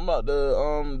reading something about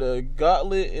the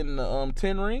Gauntlet and the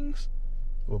 10 Rings.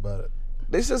 What about it?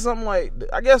 They said something like,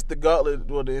 I guess the Gauntlet,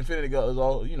 well, the Infinity Gauntlet is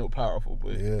all, you know, powerful,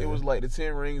 but it was like the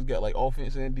 10 Rings got like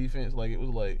offense and defense. Like it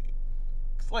was like,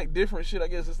 it's like different shit. I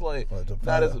guess it's like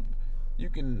not as you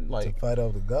can like to fight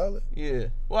off the Gauntlet. Yeah.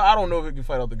 Well, I don't know if it can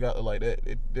fight off the Gauntlet like that.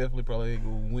 It definitely probably ain't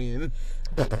gonna win.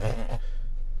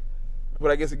 But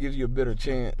I guess it gives you a better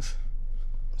chance.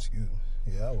 Excuse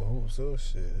me. Yeah, I would hope so.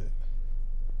 Shit.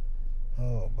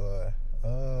 Oh boy.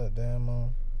 Damn.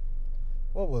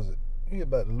 What was it? You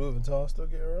about the Louis Vuitton store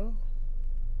get robbed?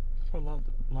 Rob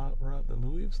the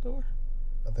Louis store?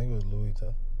 I think it was Louis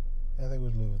Vuitton. I think it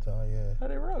was Louis Vuitton. Yeah. How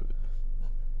they rob it?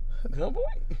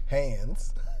 Gunpoint?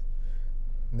 Hands.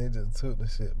 They just took the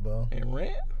shit, bro. And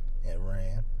ran? And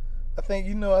ran. I think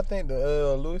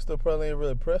the Louis store probably ain't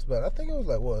really pressed about it. I think it was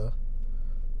like what,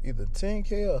 either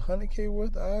 10K or 100K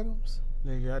worth of items.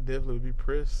 Nigga, I definitely would be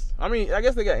pressed. I mean, I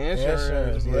guess they got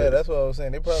insurance. Yeah, that's what I was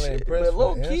saying. They probably ain't pressed but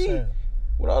low for key, insurance.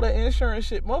 with all that insurance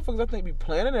shit, motherfuckers I think be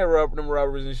planning them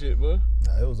robberies and shit, bro.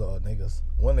 Nah, it was all niggas.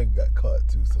 One nigga got caught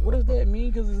too. So What does that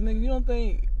mean? Because this nigga, you don't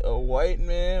think a white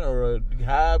man or a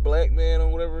high black man or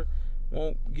whatever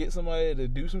won't get somebody to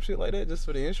do some shit like that just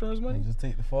for the insurance money? Just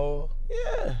take the fall?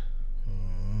 Yeah.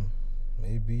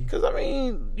 Maybe. Because, I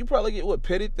mean, you probably get, what,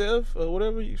 petty theft or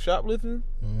whatever, you shoplifting?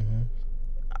 Mm-hmm.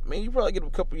 I mean, you probably get a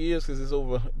couple years because it's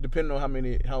over, depending on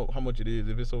how much it is.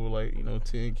 If it's over, like,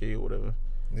 10K or whatever.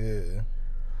 Yeah.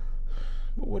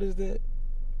 But what is that?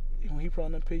 Well, he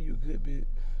probably not pay you a good bit.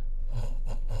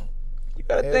 You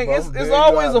gotta think, it's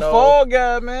always a fall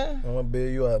guy, man. I'm gonna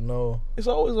bail you out, no. It's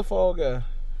always a fall guy.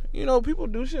 People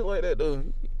do shit like that, though.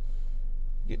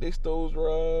 Get their stores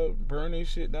robbed, burn their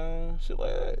shit down, shit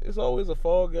like that. It's always a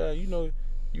fall guy. You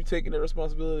taking the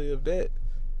responsibility of that,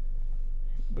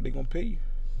 but they gonna pay you.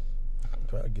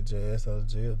 Probably get your ass out of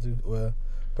jail, too. Well,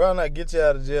 probably not get you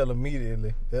out of jail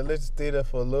immediately. They'll let you stay there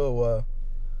for a little while.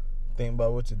 Think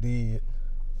about what you did.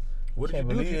 What did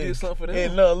you do if you did something for them?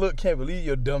 Hey, no, look, can't believe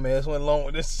your dumb ass went along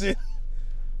with this shit.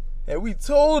 And we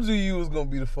told you was gonna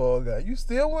be the fall guy. You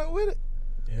still went with it?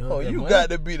 Yeah, you got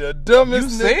to be the dumbest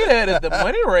nigga. You say that if the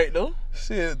money right, though.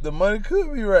 Shit, the money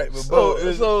could be right, but bro,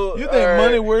 you think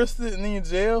money worth sitting in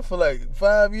jail for like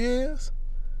 5 years?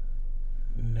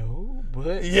 No,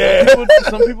 but yeah,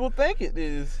 some people think it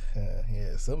is.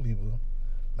 Yeah, some people.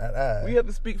 Not I. We have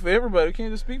to speak for everybody. We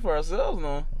can't just speak for ourselves,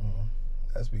 no.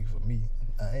 I speak for me.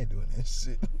 I ain't doing that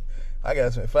shit. I got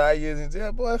to spend 5 years in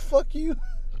jail, boy. Fuck you.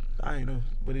 I ain't know,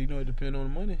 but it depend on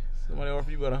the money. Somebody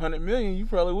offer you about $100 million, you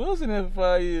probably will sit there for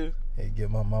 5 years. Hey, get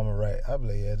my mama right. I be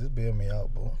like, yeah, just bail me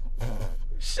out, bro.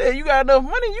 Shit, you got enough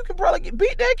money, you can probably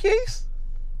beat that case.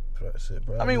 Shit,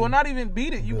 bro. I mean, well, not even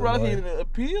beat it. You probably get an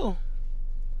appeal.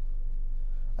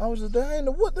 I was just, I ain't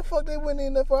know what the fuck they went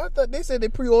in there for. I thought they said they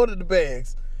pre-ordered the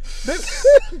bags.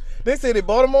 They said they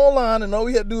bought them online and all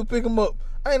we had to do was pick them up.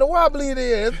 I ain't know why I believe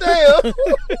they is. Damn.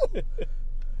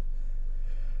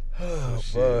 Oh,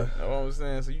 shit. That's what I'm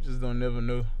saying. So you just don't never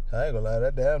know. I ain't gonna lie,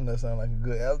 that damn that sound like a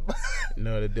good alibi.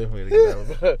 No, that definitely ain't a good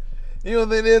alibi. You don't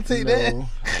think they'll take that? No,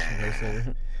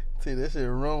 sir. Take that shit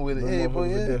and run with it. Hey,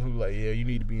 boy, yeah. Definitely like, yeah, you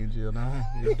need to be in jail now.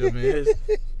 You dumb ass.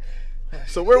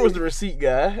 So where was the receipt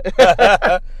guy?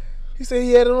 He said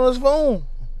he had it on his phone.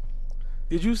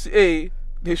 Did you see? Hey,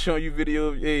 they're showing you video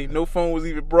of, no phone was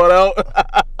even brought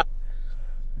out.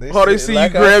 They see you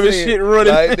grabbing shit and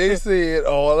running. Like they said,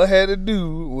 all I had to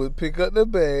do was pick up the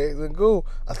bags and go.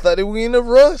 I thought they were in a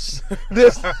rush.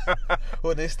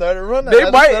 When they started running, they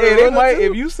might.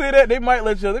 If you say that, they might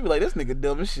let you. They be like, this nigga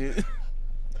dumb as shit.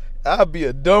 I'll be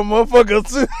a dumb motherfucker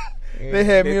too. They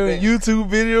had me on YouTube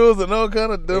videos and all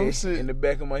kind of dumb shit. In the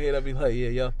back of my head, I'd be like, yeah,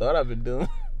 y'all thought I've been dumb.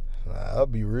 Nah, I'll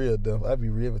be real dumb. I'll be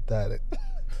real retarded.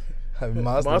 I'll be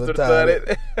monster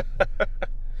retarded.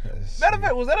 Matter of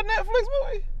fact, was that a Netflix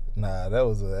movie? Nah, that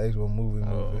was an actual movie.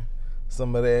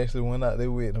 Somebody actually went out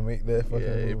there with to make that fucking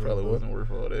movie. Yeah, it probably wasn't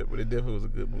worth all that, but it definitely was a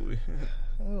good movie.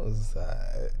 It was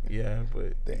alright. Yeah,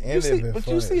 but the end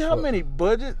you see how many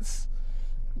budgets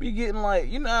be getting,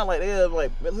 like, you know how, like, they have,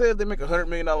 like, let's say if they make $100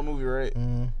 million movie, right?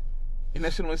 Mm-hmm. And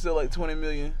that shit only sell like $20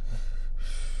 million.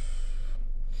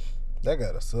 That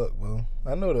gotta suck, bro.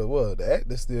 I know the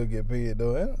actors still get paid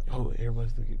though, ain't it? Oh, everybody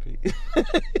still get paid.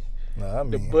 Nah, I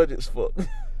mean the budget's fucked.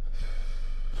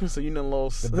 So you done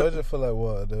lost. The budget for like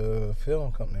what? The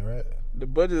film company, right? The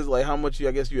budget is like how much you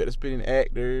had to spend in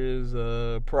actors,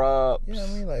 props. Yeah, I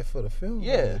mean like for the film.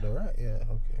 Yeah. Though, right? Yeah.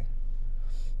 Okay.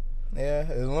 Yeah,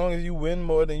 as long as you win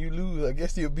more than you lose, I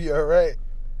guess you'll be all right.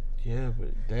 Yeah, but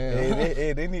damn.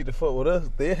 Hey, they need to fuck with us.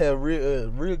 They have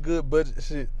real good budget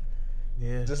shit.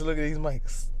 Yeah. Just look at these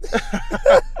mics.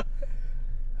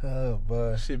 Oh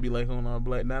boy. Shit be like on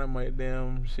Black Dynamite,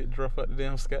 damn shit drop out the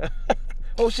damn sky.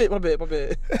 Oh shit, my bad.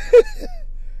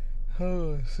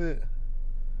 Oh shit.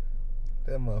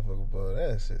 That motherfucker, bro,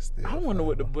 that shit still. I wonder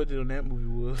what the budget on that movie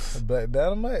was. Black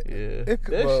Dynamite? Yeah. That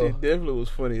shit definitely was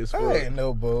funny as fuck. I ain't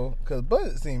know, bro. Cause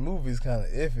budget in movies kinda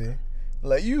iffy.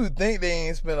 Like you would think they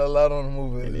ain't spent a lot on the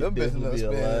movie. Them bitches done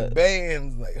spent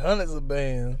bands, like hundreds of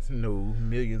bands. No,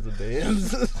 millions of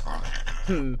bands.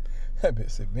 That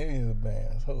bitch said millions of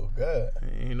bands. Oh God.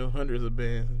 Ain't no hundreds of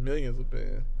bands, millions of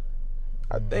bands.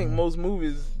 I think most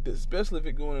movies, especially if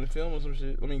it going in the film or some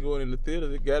shit, going in the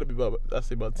theater, it gotta be about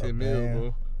 10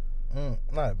 million, bro.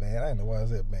 Not a band. I ain't know why I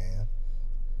said band.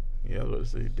 Yeah, I was about to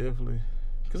say definitely.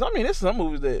 Cause there's some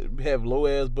movies that have low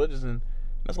ass budgets, and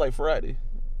that's like Friday.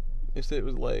 They said it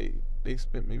was like they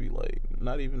spent maybe like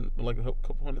not even like a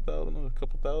couple $100,000 or a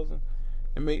couple thousand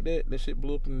and make that shit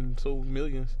blew up and sold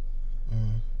millions.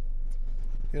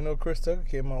 You know, Chris Tucker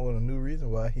came out with a new reason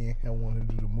why he ain't wanted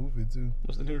to do the movie too.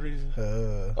 What's the new reason?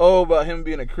 About him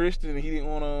being a Christian and he didn't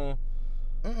want to.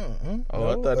 I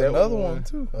thought that another was one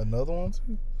too. Another one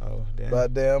too. Oh damn!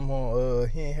 But damn,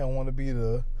 he ain't want to be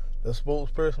the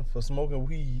spokesperson for smoking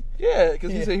weed. Yeah,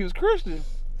 because he said he was Christian.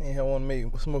 He ain't want to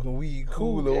make smoking weed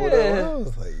cool or whatever. I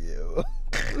was like, yo,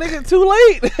 nigga, too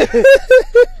late.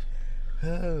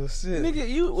 Oh shit,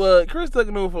 nigga, Chris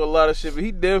Tucker known for a lot of shit, but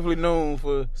he definitely known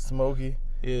for Smokey.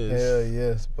 Yes. Hell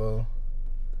yes, bro.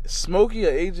 Smokey or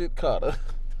Agent Carter?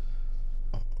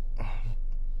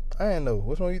 I ain't know.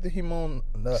 Which one you think he moan?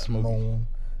 Smokey.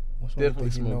 Which one definitely you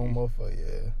think Smokey. He known more for?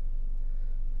 Yeah.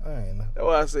 I ain't know. That's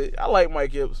why I say I like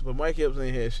Mike Epps, but Mike Epps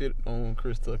ain't had shit on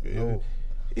Chris Tucker. No.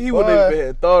 He wouldn't have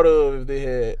had thought of if they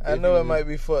had. I know it might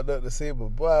be fucked up to say,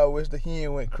 but boy, I wish that he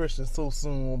ain't went Christian so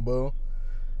soon, bro.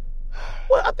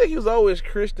 Well, I think he was always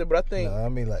Christian, but I think. Nah, I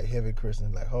mean like heavy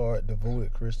Christian, like hard,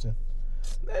 devoted Christian.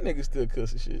 That nigga still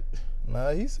cussing shit.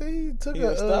 Nah, he said he took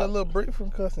a little break from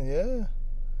cussing, yeah.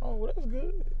 Oh, well, that's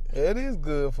good. Yeah, it is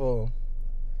good for him.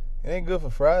 It ain't good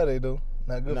for Friday, though.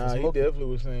 Not good for smoking. He definitely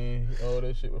was saying all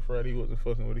that shit with Friday. He wasn't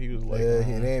fucking with it. He was like... Yeah,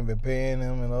 they ain't been paying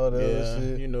him and all that other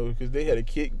shit. You know, because they had a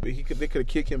kick, but they could have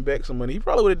kicked him back some money. He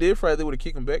probably would have did Friday. They would have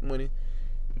kicked him back money.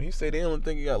 He said they only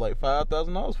think he got like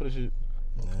 $5,000 for the shit.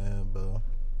 Yeah,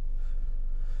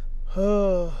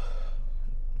 bro.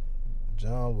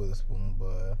 John Witherspoon,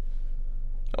 boy.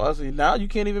 Oh, I see. Now you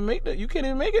can't even make that. You can't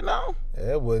even make it now.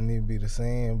 Yeah, it wouldn't even be the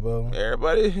same, bro.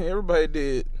 Everybody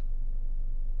did.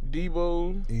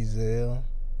 Debo.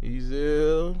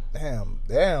 Ezel.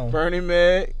 Damn. Bernie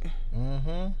Mac.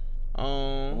 Who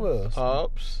else?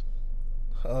 Pops.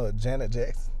 Janet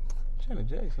Jackson. Janet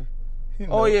Jackson. You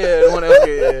know. Oh yeah, the one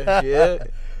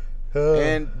that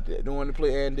and the one that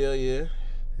played Andale,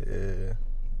 Yeah.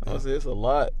 I say it's a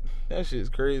lot. That shit's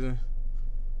crazy.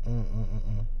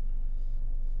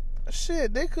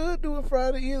 Shit, they could do it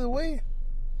Friday either way.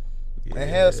 Yeah. And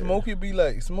have Smokey be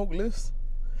like smokeless.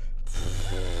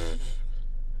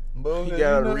 Bro, he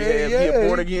got a rehab, be a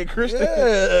born again Christian.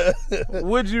 Yeah.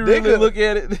 Would you really look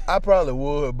at it? I probably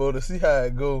would, bro, to see how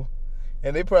it go.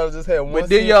 And they probably just had one but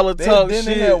scene. Then y'all talk then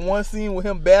shit. They had one scene with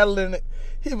him battling it.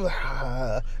 He was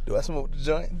like, do I smoke the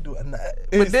joint? Do I not?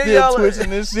 But then still y'all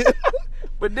twitching and shit.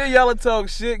 But then y'all talk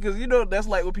shit, because you know that's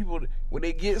like what people, when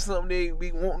they get something they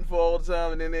be wanting for all the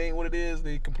time and then they ain't what it is,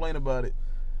 they complain about it.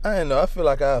 I ain't know. I feel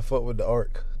like I fuck with the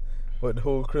arc. What the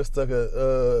whole Chris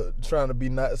Tucker trying to be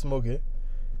not smoking.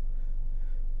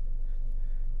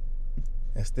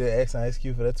 And still asking Ice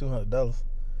Cube for that $200.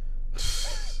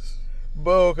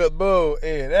 Bo,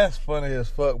 hey, that's funny as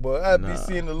fuck, boy. I be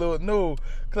seeing the little,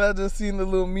 cause I just seen the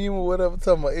little meme or whatever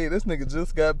talking about, hey, this nigga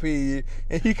just got paid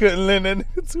and he couldn't lend that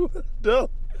nigga $200.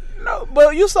 No,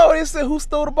 but you saw what they said, who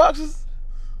stole the boxes?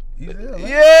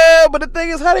 Yeah, but the thing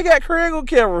is, how they got Craig on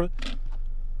camera?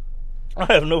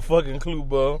 I have no fucking clue,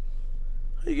 bro.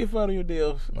 How you get fired on your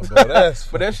deals? No, bro, that's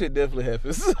but that shit definitely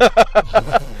happens.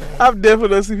 I've definitely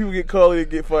done seen people get called and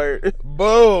get fired.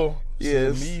 Bro.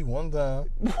 Yes. Me one time.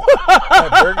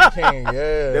 At Burger King,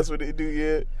 yeah. That's what they do,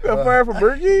 yeah. You got fired from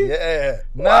Burger King? Yeah.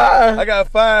 Why? I got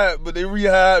fired, but they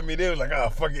rehired me. They was like, oh,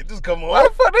 fuck it, just come on. Why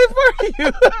the fuck they fired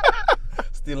you?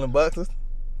 Stealing boxes.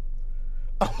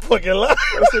 I'm fucking lying.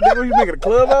 I said, nigga, you making a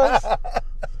clubhouse?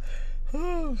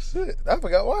 Oh, shit. I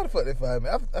forgot why the fuck they fired me.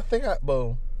 I think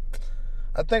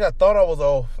I thought I was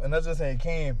off, and I just ain't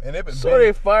came. And it been so busy.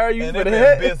 They fire you and for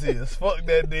that? Been busy as fuck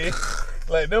that day.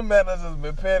 Like, them managers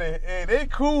been petty. Hey, they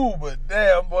cool, but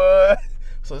damn, boy.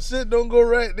 So shit don't go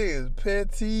right there. It's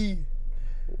petty.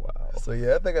 Wow. So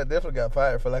yeah, I think I definitely got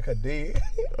fired for like a day.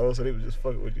 Oh, so they was just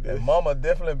fucking with you then. And mama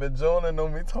definitely been joining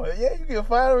on me talking, yeah, you get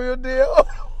fired on your deal.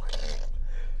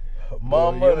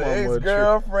 Mama, the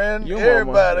ex-girlfriend,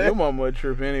 everybody. Your mama a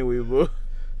trip anyway, bro.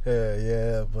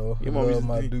 Yeah, bro. Your mama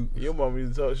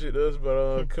used to talk shit to us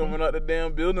about coming out the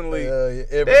damn building late.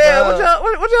 Every damn, time.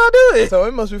 what y'all doing? So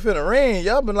it must be finna rain.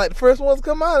 Y'all been like the first ones to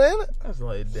come out, ain't it? I was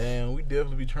like, damn, we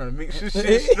definitely be trying to make this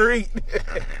shit straight.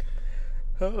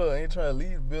 I ain't trying to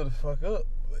leave the building fuck up,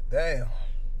 but damn.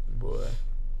 Boy.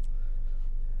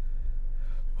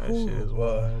 That shit is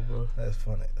wild, bro. That's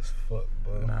funny as fuck,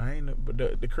 bro. Nah, I ain't. But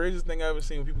the craziest thing I ever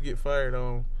seen when people get fired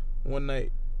on one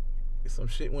night, some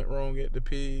shit went wrong at the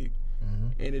Pig,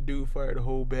 and the dude fired the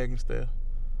whole bagging staff.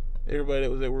 Everybody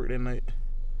that was at work that night.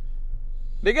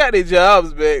 They got their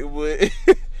jobs back, but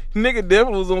nigga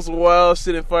definitely was on some wild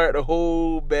shit and fired the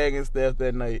whole bagging staff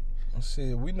that night.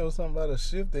 Shit, we know something about a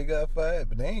shift they got fired,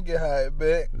 but they ain't get hired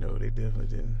back. No, they definitely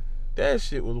didn't. That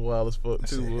shit was wild as fuck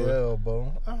too, bro. Hell,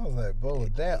 bro. I was like, bro,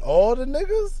 damn, all the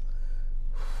niggas?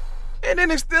 And then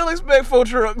they still expect 4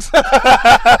 trucks.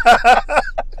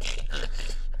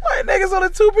 Like, niggas only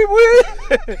 2 people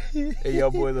in. Hey,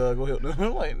 y'all boys, go help them.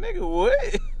 I'm like, nigga, what?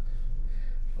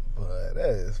 But that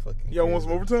is fucking y'all want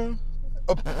some overtime?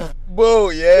 Bro,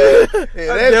 yeah.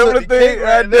 I definitely think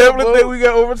we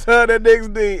got overtime that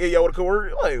next day. Hey, y'all want to come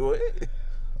work? Like, what?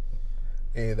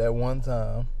 Hey, that one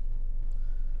time.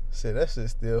 Shit, that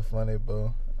shit's still funny,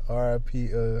 bro.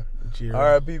 R.I.P.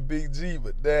 R.I.P. Big G,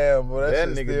 but damn, bro, that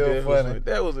shit's still funny.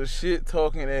 That was a shit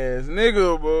talking ass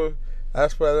nigga, bro. I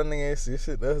surprised that nigga ain't see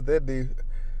shit. That's that day.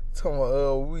 Talking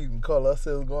about we can call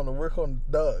ourselves going to work on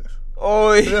the dogs.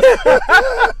 Oh yeah.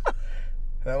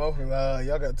 And I'm like,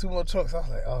 y'all got 2 more trucks. I was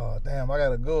like, oh damn, I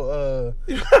gotta go.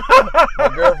 My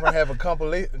girlfriend having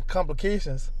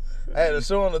complications. I had to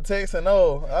show on the text and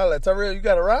all. I was like, Tyrell, you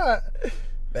got to ride.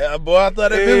 Damn, boy, I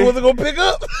thought that bitch wasn't gonna pick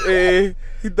up. Hey,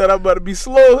 he thought I about to be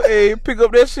slow. Hey, pick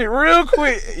up that shit real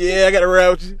quick. Yeah, I gotta ride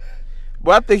with you.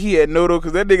 But I think he had no though,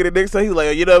 cause that nigga the next time he was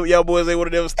like, you know, y'all boys ain't one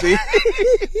of them stay.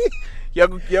 y'all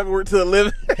can work till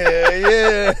 11. Hell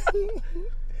yeah.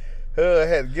 I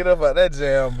had to get up out that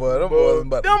jam, boy. Them boys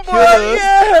about to kill us.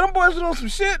 Yeah, them boys was on some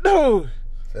shit though.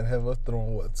 That have us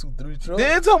throwing what, 2-3 trucks?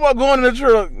 They ain't talking about going in the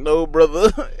truck. No, brother.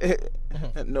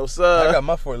 No, sir. I got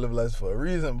my forklift license for a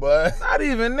reason, boy. Not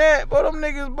even that, but them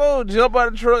niggas, bro, jump out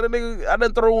of the truck. The nigga, I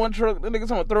done throw 1 truck. The nigga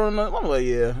talking about throwing another. I'm like,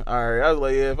 yeah, all right. I was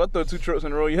like, yeah, if I throw 2 trucks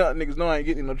in a row, y'all niggas know I ain't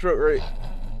getting no truck right.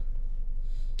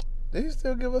 Did he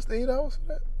still give us the $8 for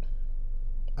that?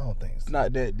 I don't think so.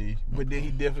 Not that D, but then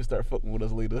he definitely started fucking with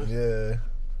us later. Yeah.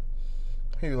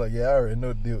 He was like, yeah, I already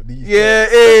know the deal with these. Yeah,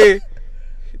 hey.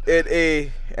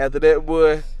 And after that,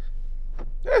 boy,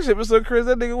 that shit was so crazy.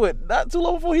 That nigga went not too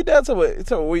long before he died.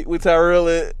 We Tyrell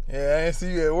at. Yeah, I ain't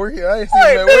see you at work. I ain't see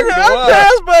you at work in a while. I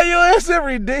pass by your ass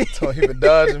every day. So he been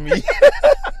dodging me.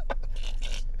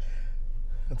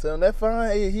 I tell him that fine.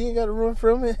 Hey, he ain't got to run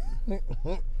from it.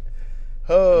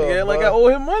 Yeah, like I owe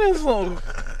him money or something.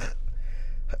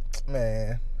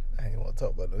 Man, I ain't want to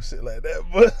talk about no shit like that,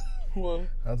 but what?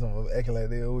 I'm talking about acting like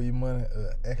they owe you money,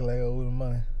 acting like I owe them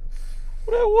money.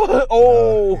 What that was?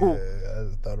 Oh, yeah, I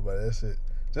just thought about that shit.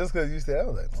 Just because you said, I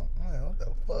was like, man, what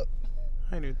the fuck?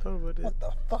 I ain't even thought about that. What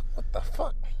the fuck? What the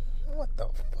fuck? What the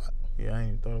fuck? Yeah, I ain't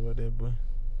even thought about that, boy.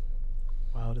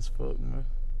 Wild as fuck, man.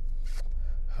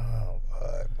 Oh,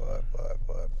 boy.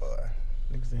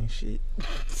 Niggas ain't shit.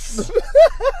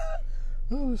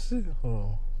 Oh, shit. Hold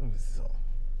on. Let me see something.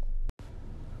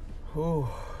 Whew.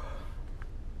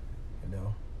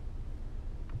 know.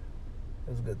 It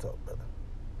was a good talk, brother.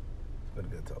 It's been a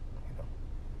good talk, you know.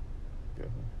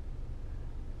 Definitely.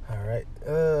 All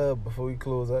right. Before we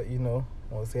close out, you know,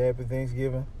 I want to say happy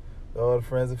Thanksgiving to all the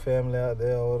friends and family out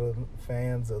there, all the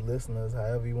fans or listeners,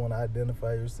 however you want to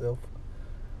identify yourself.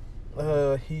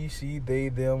 He, she, they,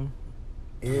 them,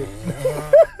 it.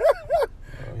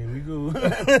 Here we go.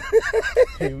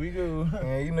 Here we go.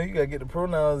 And you know, you got to get the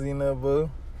pronouns in there, bud.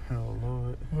 Oh,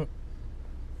 Lord.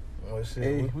 Well, shit.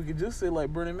 Hey, we could just say like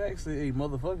Bernie Mac said, hey,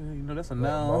 motherfucker. You know, that's a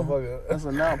noun. Motherfucker. That's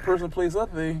a noun, person, place, or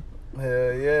thing.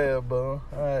 Hell yeah, bro.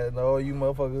 All right, and all you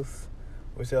motherfuckers,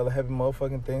 wish y'all a happy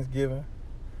motherfucking Thanksgiving.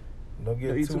 Don't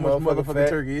get Eat too too much motherfucking fat.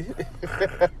 turkey.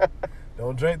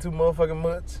 Don't drink too motherfucking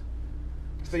much.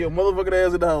 Stay your motherfucking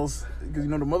ass in the house. Because you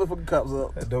know the motherfucking cops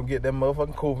up. And don't get that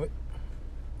motherfucking COVID.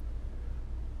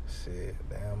 Shit,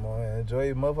 damn, man. Enjoy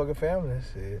your motherfucking family.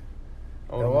 Shit.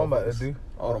 That's what I'm about to do.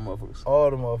 All the motherfuckers. All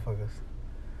the motherfuckers.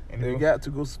 And if you got to,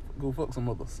 go fuck some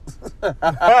others.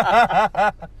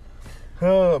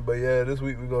 But yeah, this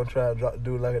week we're gonna try to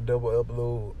do like a double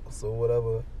upload. So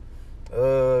whatever.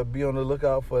 Be on the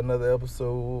lookout for another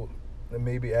episode, and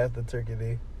maybe after Turkey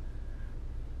Day.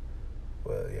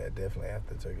 Well, yeah, definitely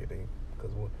after Turkey Day,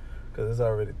 cause it's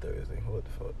already Thursday. What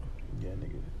the fuck? Yeah,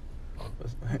 nigga.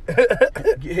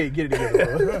 Get it together,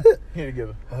 bro. Get it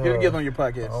together. Get it together on your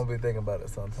podcast. I don't be thinking about it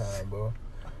sometime, bro.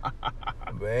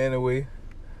 But anyway,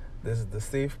 this is the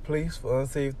safe place for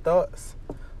unsafe thoughts.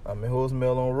 I'm your host,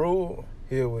 Mel on Road,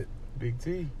 here with Big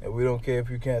T. And we don't care if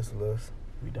you cancel us.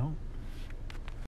 We don't.